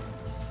here.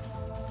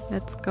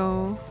 Let's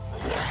go.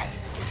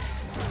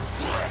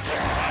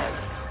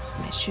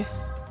 Smash you.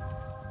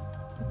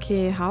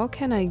 Okay, how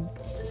can I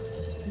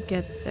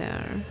get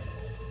there?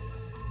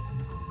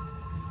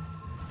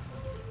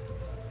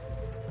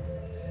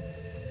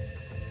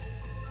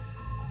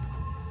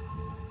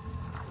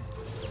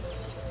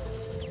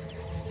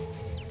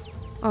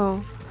 Oh.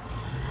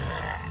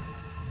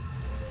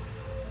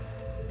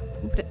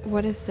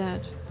 What is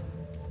that?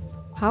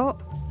 How?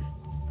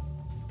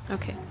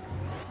 Okay.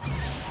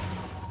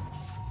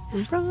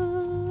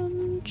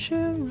 Run,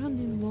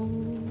 Geronimo.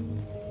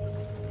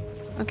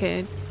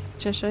 Okay,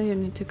 Cheshire, you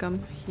need to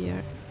come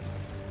here.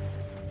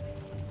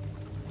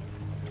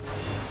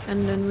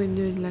 And then we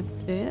do it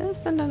like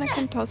this, and then I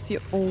can toss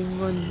you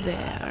over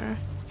there.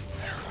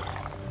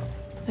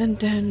 And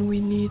then we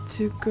need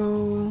to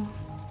go...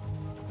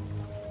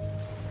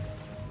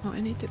 Oh, I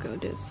need to go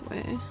this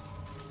way.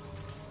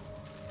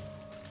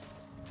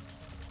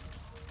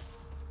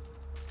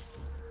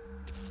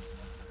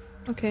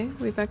 Okay,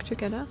 we're back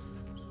together.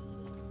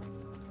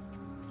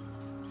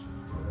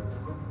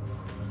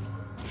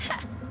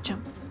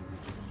 Jump.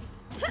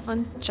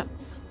 And jump.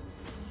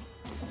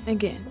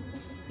 Again.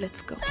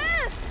 Let's go.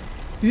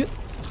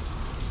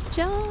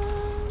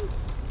 Jump.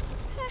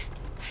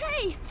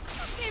 Hey,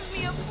 give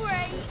me a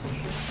break.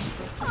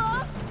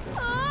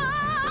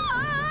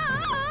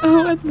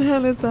 Oh, what the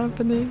hell is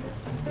happening?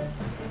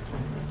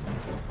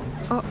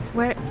 Oh,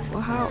 where?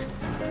 How?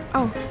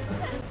 Oh.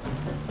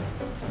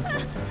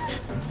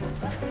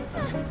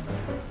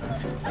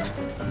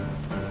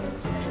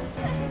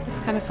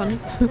 kind of funny.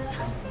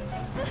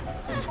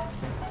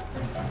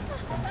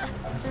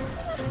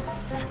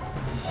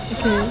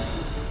 Okay.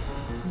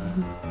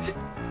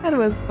 That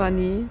was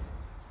funny.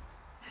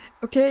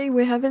 Okay,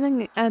 we're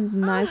having a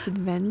nice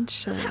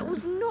adventure. That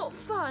was not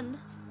fun.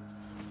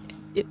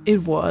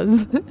 It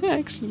was,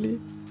 actually.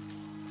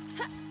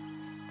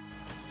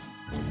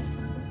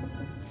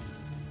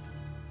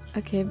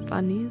 Okay,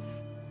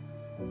 bunnies.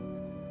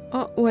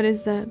 Oh, what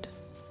is that?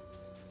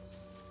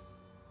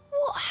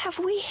 What have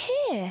we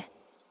here?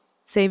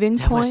 Saving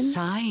There were point?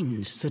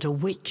 signs that a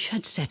witch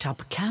had set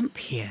up camp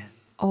here.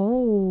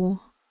 Oh.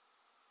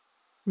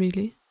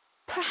 Really?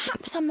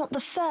 Perhaps I'm not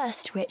the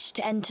first witch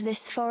to enter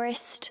this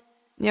forest.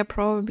 Yeah,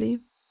 probably.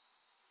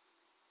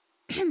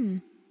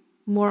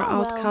 More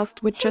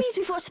outcast Well, it witches. means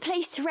we've got a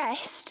place to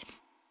rest.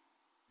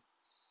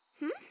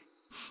 Look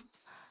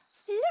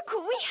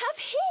what we have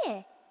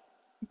here.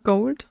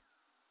 Gold?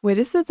 Wait,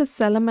 is it a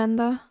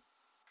salamander?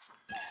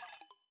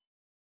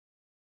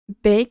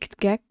 Baked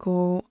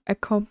gecko, a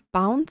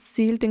compound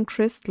sealed in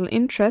crystal.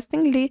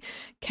 Interestingly,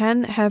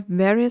 can have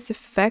various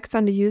effects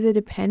on the user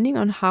depending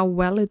on how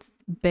well it's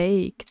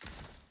baked.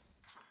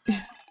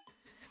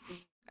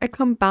 A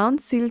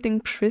compound sealed in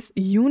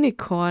crystal.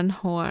 Unicorn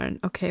horn.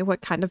 Okay, what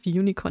kind of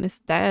unicorn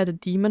is that? A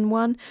demon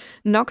one?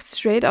 Knocked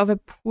straight off a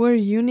poor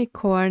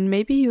unicorn.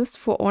 May be used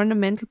for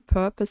ornamental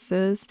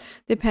purposes,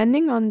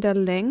 depending on their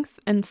length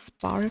and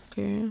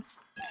sparkle.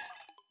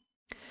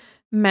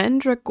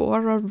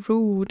 Mandragora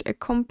root, a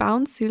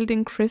compound sealed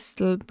in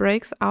crystal,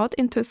 breaks out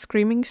into a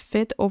screaming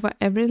fit over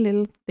every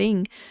little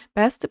thing.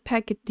 Best to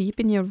pack it deep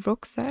in your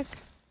rucksack.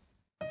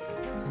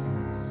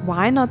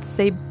 Why not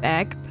say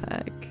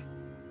backpack?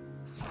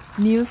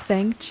 New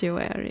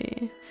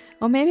sanctuary.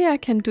 Or maybe I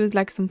can do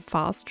like some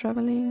fast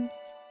traveling.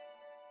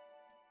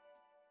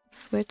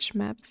 Switch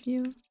map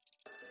view.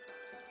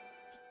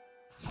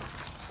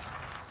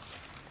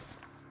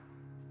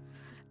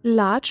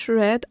 Large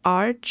red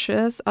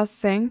arches are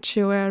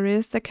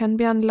sanctuaries that can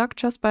be unlocked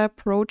just by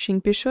approaching.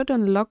 Be sure to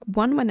unlock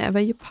one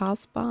whenever you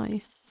pass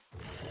by.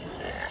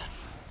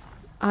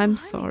 I'm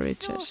sorry,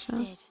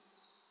 Cheshire.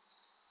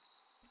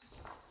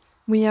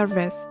 We are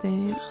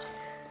resting.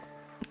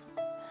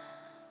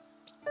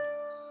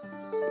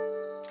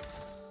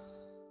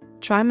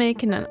 Try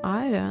making an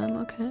item,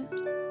 okay.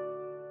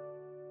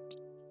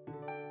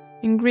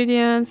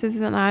 Ingredients, this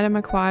is an item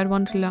acquired,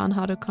 want to learn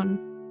how to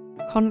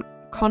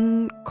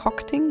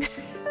concocting?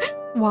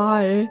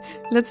 Why?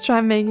 Let's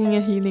try making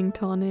a healing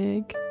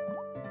tonic.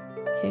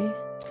 Okay.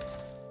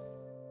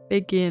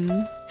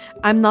 Begin.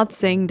 I'm not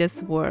saying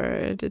this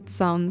word, it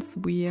sounds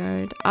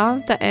weird.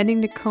 After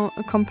adding the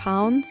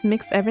compounds,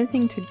 mix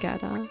everything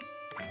together.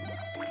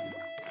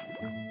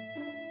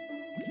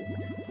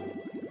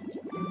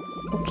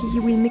 Okay,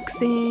 we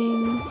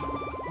mixing.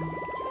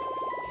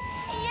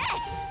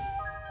 Yes!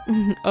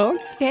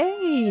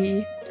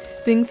 Okay.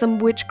 Doing some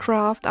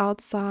witchcraft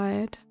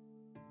outside.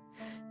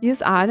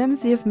 Use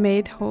items you've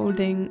made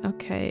holding.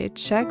 Okay,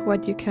 check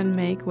what you can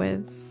make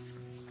with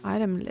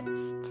item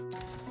list.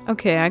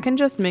 Okay, I can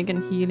just make a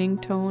healing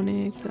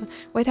tonic.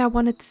 Wait, I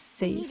wanted to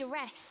save. Need a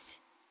rest.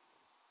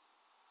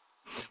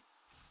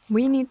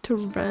 We need to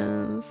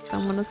rest. I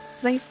want to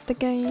save the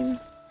game.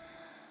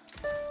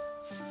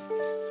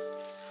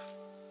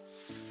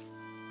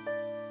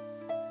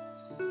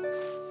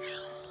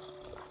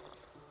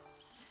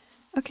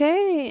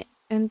 Okay,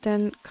 and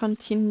then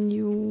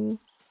continue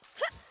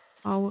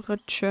our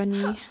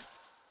journey.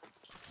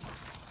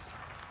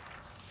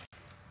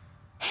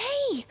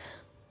 Hey!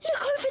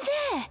 Look over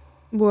there!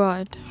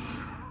 What?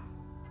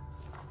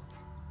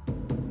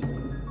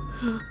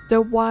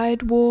 The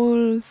white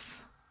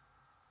wolf.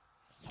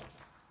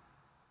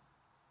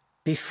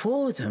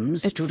 Before them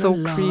stood so a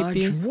large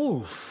creepy.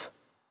 wolf.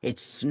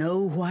 Its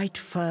snow-white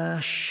fur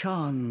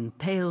shone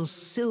pale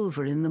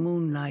silver in the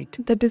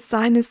moonlight. The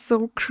design is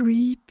so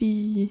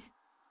creepy.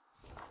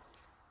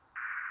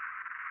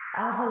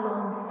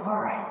 Avalon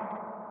Forest.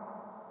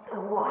 The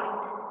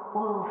white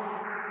wolf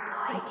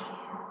guide you.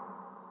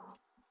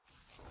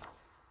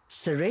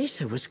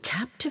 Cereza was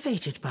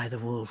captivated by the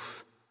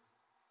wolf.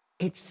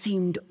 It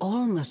seemed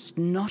almost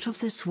not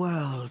of this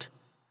world.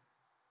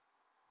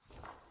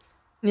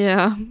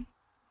 Yeah.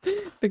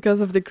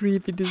 Because of the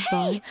creepy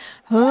design. Hey,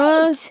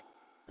 Huh? wait!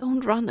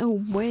 Don't run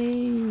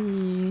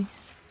away.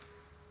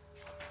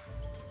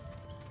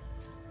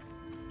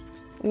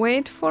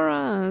 Wait for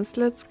us.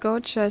 Let's go,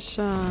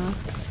 Cheshire.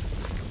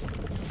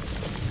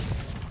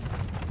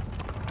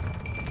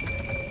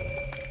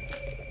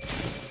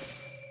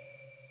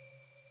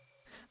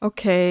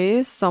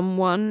 Okay,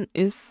 someone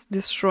is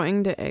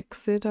destroying the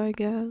exit, I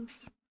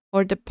guess.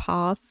 Or the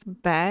path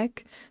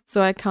back,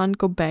 so I can't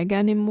go back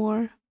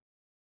anymore.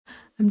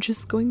 I'm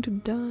just going to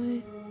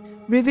die.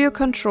 Review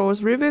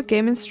controls. Review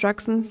game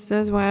instructions.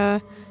 That's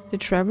where the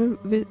travel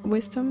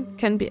wisdom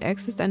can be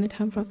accessed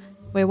anytime from...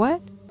 Wait,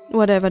 what?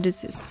 Whatever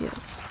this is,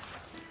 yes.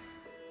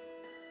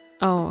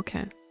 Oh,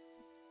 okay.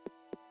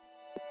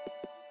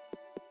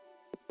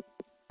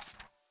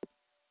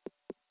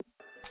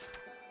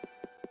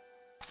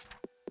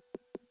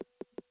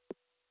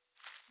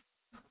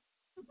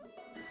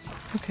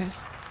 Okay.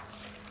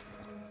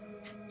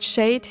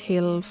 Shade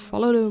Hill,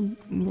 follow the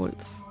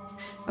wolf.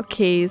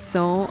 Okay,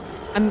 so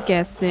I'm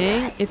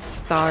guessing it's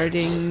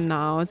starting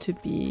now to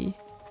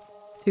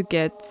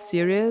get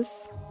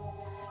serious.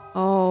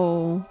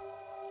 Oh.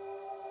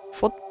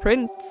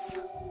 Footprints.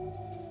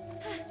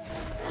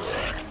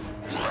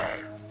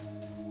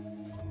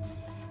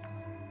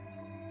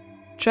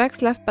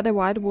 Tracks left by the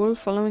white wolf,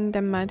 following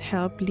them might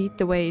help lead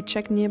the way.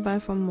 Check nearby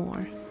for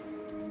more.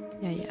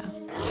 Yeah.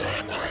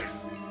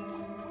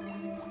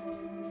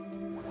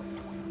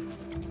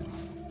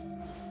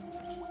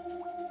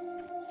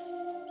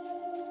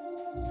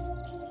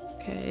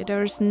 Okay,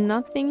 there's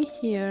nothing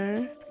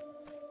here.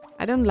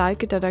 I don't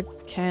like it that I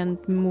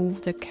can't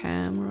move the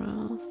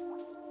camera.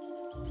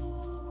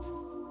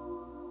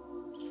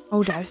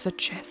 Oh, there's a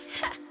chest.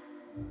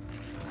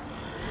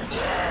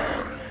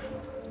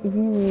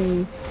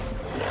 Ooh.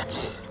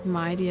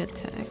 Mighty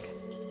attack.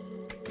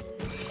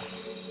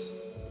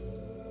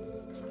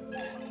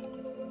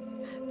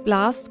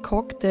 Blast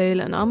cocktail,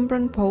 an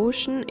umbran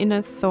potion in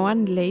a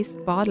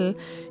thorn-laced bottle.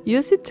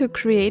 Use it to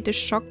create a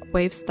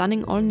shockwave,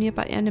 stunning all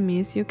nearby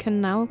enemies. You can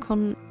now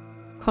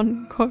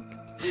concoct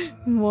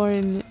more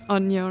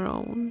on your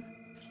own.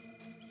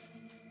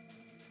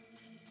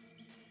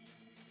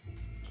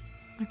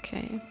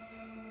 Okay.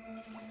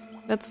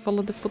 Let's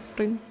follow the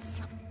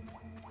footprints.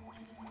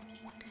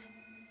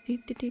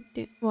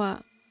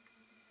 What?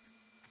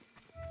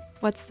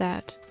 What's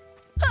that?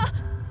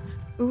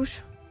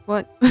 Oosh.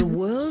 What? The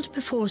world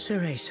before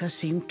Cereza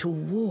seemed to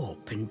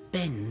warp and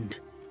bend.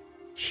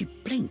 She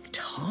blinked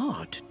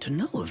hard to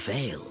no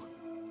avail.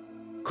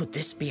 Could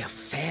this be a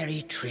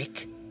fairy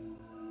trick?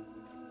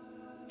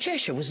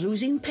 Cheshire was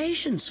losing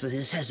patience with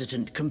his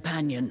hesitant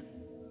companion.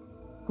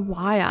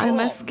 Why? I'm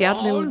a scared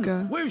little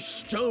girl. We've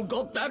still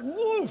got that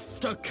wolf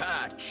to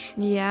catch.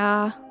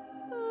 Yeah.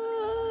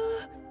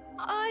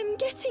 I'm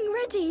getting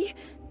ready.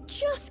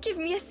 Just give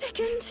me a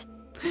second.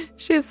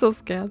 She's so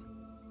scared.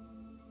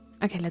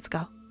 Okay, let's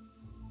go.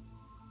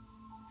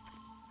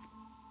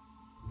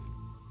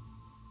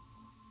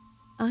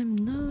 I'm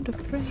not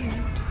afraid.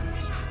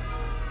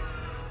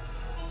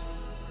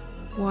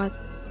 What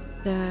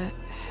the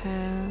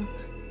hell?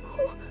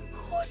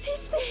 What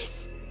is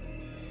this?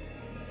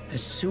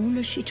 As soon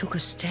as she took a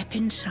step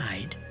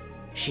inside,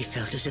 she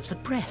felt as if the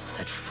breath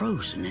had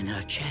frozen in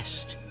her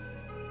chest.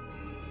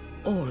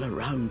 All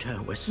around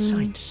her were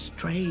sights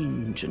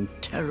strange and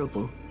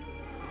terrible,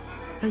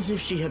 as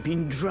if she had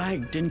been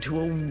dragged into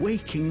a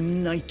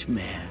waking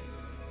nightmare.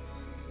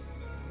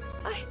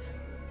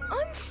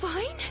 I'm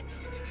fine.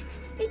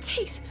 It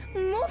takes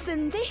more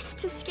than this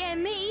to scare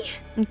me.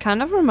 It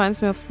kind of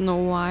reminds me of Snow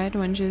White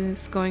when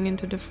she's going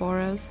into the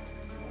forest.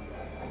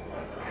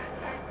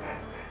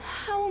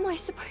 How am I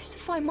supposed to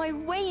find my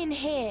way in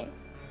here?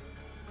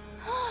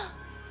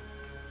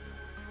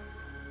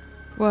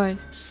 What?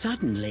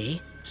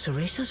 Suddenly,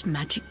 Cereza's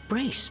magic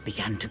brace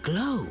began to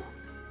glow.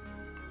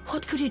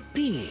 What could it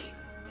be?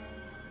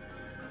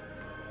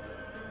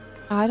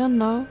 I don't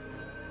know.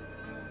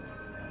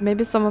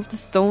 Maybe some of the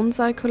stones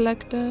I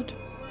collected?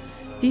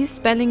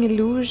 Dispelling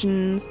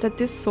illusions. The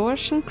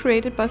distortion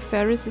created by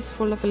faeries is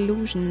full of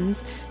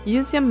illusions.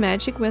 Use your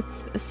magic with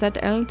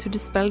ZL to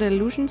dispel the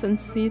illusions and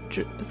see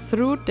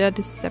through their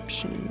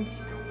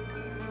deceptions.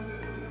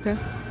 Okay.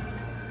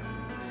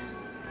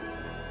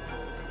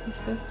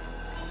 Dispel.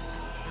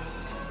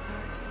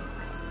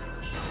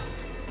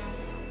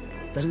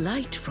 The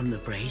light from the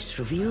brace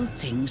revealed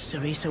things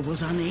Cereza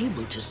was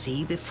unable to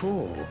see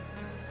before.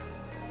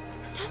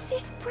 Does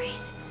this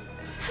brace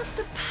have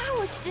the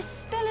power to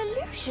dispel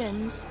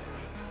illusions?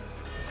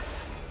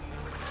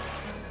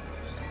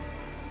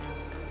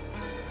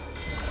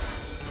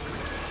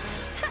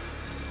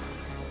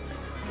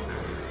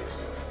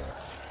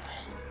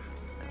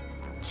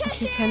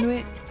 Okay, can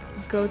we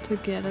go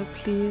together,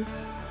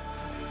 please?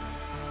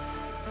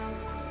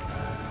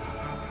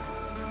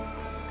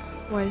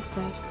 What is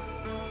that?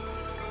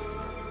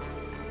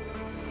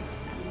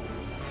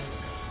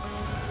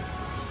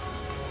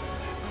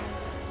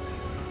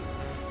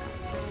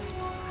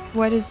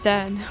 What is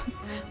that?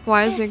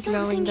 Why is it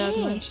glowing that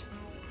much?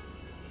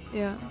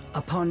 Yeah.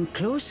 Upon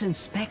close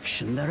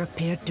inspection, there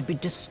appeared to be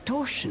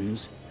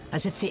distortions,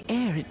 as if the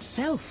air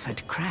itself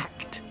had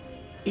cracked.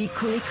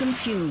 Equally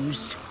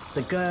confused,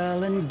 the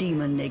girl and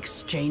demon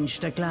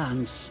exchanged a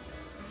glance.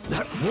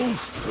 That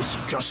wolf is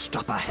just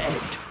up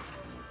ahead.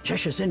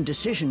 Cheshire's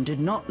indecision did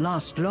not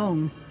last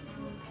long,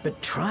 but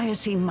try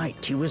as he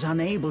might, he was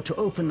unable to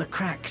open the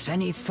cracks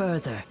any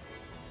further.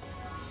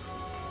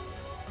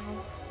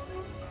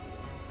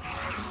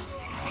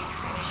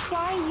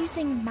 Try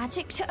using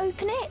magic to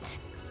open it?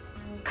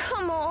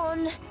 Come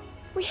on!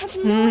 We have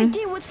no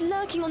idea what's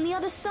lurking on the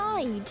other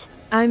side.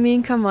 I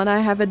mean, come on, I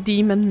have a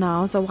demon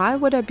now, so why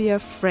would I be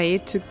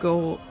afraid to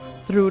go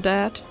through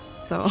that?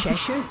 So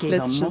Cheshire gave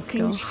let's a just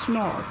mocking go.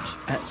 snort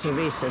at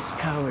Cereza's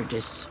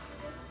cowardice.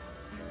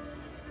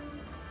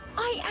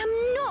 I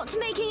am not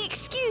making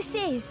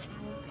excuses!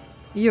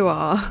 You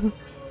are.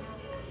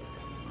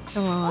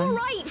 Come on.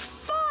 Alright,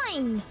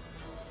 fine!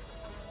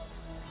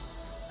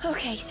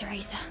 Okay,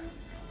 Cereza.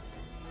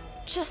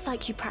 Just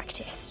like you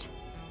practiced.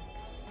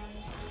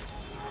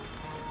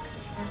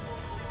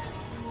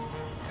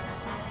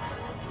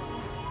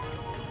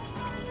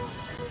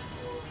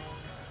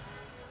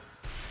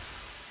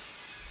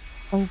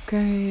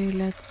 Okay,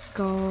 let's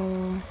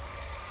go.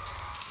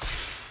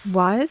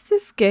 Why is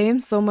this game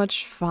so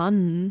much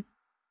fun?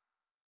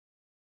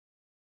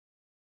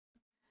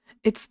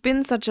 It's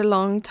been such a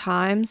long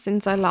time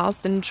since I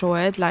last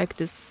enjoyed like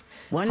this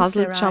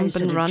puzzle jump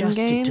and run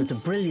games. To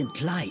the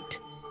brilliant light,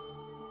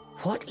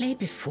 what lay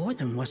before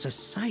them was a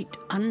sight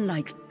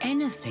unlike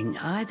anything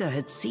either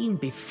had seen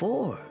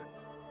before.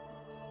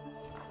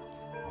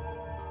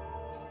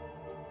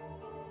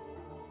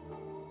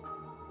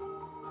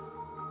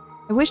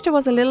 I wish there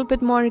was a little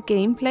bit more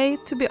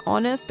gameplay, to be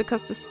honest,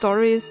 because the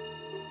story is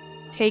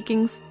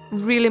taking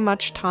really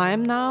much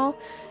time now,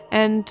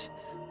 and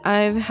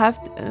I have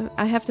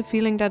the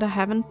feeling that I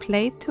haven't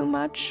played too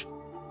much.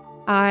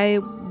 I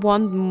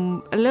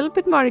want a little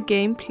bit more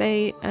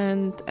gameplay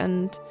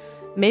and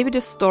maybe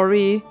the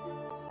story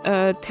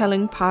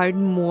telling part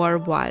more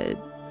while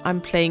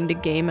I'm playing the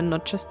game and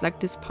not just like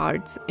these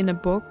parts in a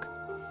book.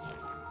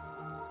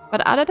 But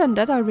other than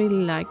that, I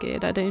really like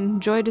it. I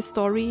enjoy the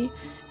story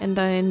and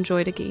I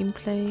enjoy the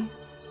gameplay.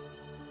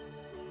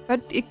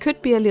 But it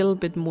could be a little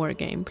bit more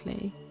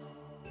gameplay.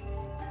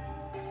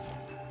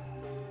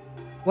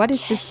 What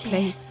is this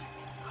place?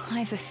 I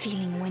have a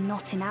feeling we're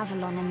not in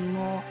Avalon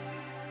anymore.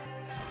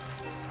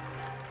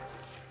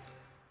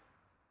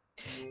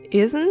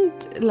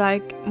 Isn't,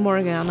 like,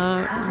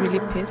 Morgana really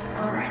pissed?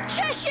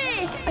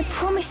 Cheshire! I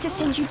promised to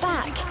send you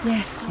back.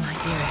 Yes, my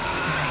dearest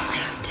Cereza.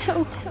 I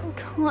still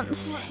can't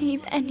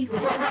save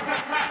anyone.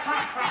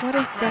 What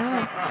is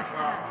that?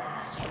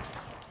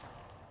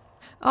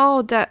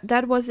 Oh,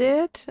 that was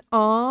it?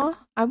 Aw,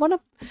 I wanna...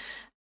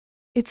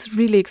 It's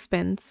really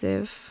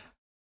expensive.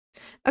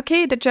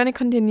 Okay, the journey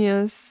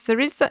continues.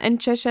 Cereza and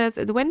Cheshire's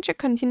adventure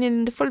continued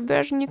in the full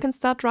version. You can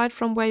start right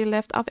from where you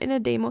left off in a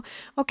demo.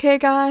 Okay,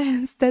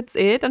 guys, that's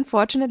it.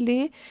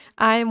 Unfortunately,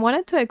 I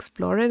wanted to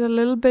explore it a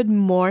little bit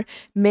more.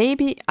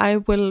 Maybe I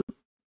will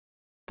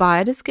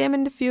buy this game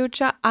in the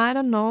future. I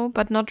don't know,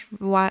 but not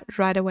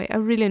right away. I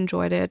really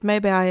enjoyed it.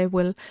 Maybe I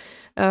will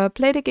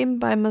play the game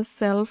by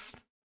myself.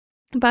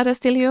 But I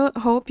still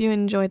hope you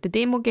enjoyed the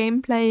demo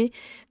gameplay.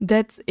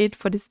 That's it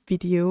for this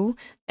video.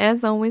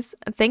 As always,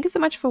 thank you so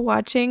much for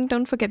watching.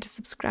 Don't forget to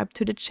subscribe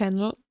to the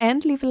channel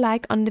and leave a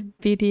like on the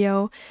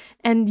video.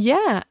 And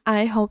yeah,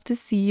 I hope to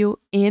see you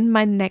in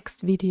my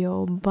next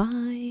video.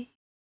 Bye!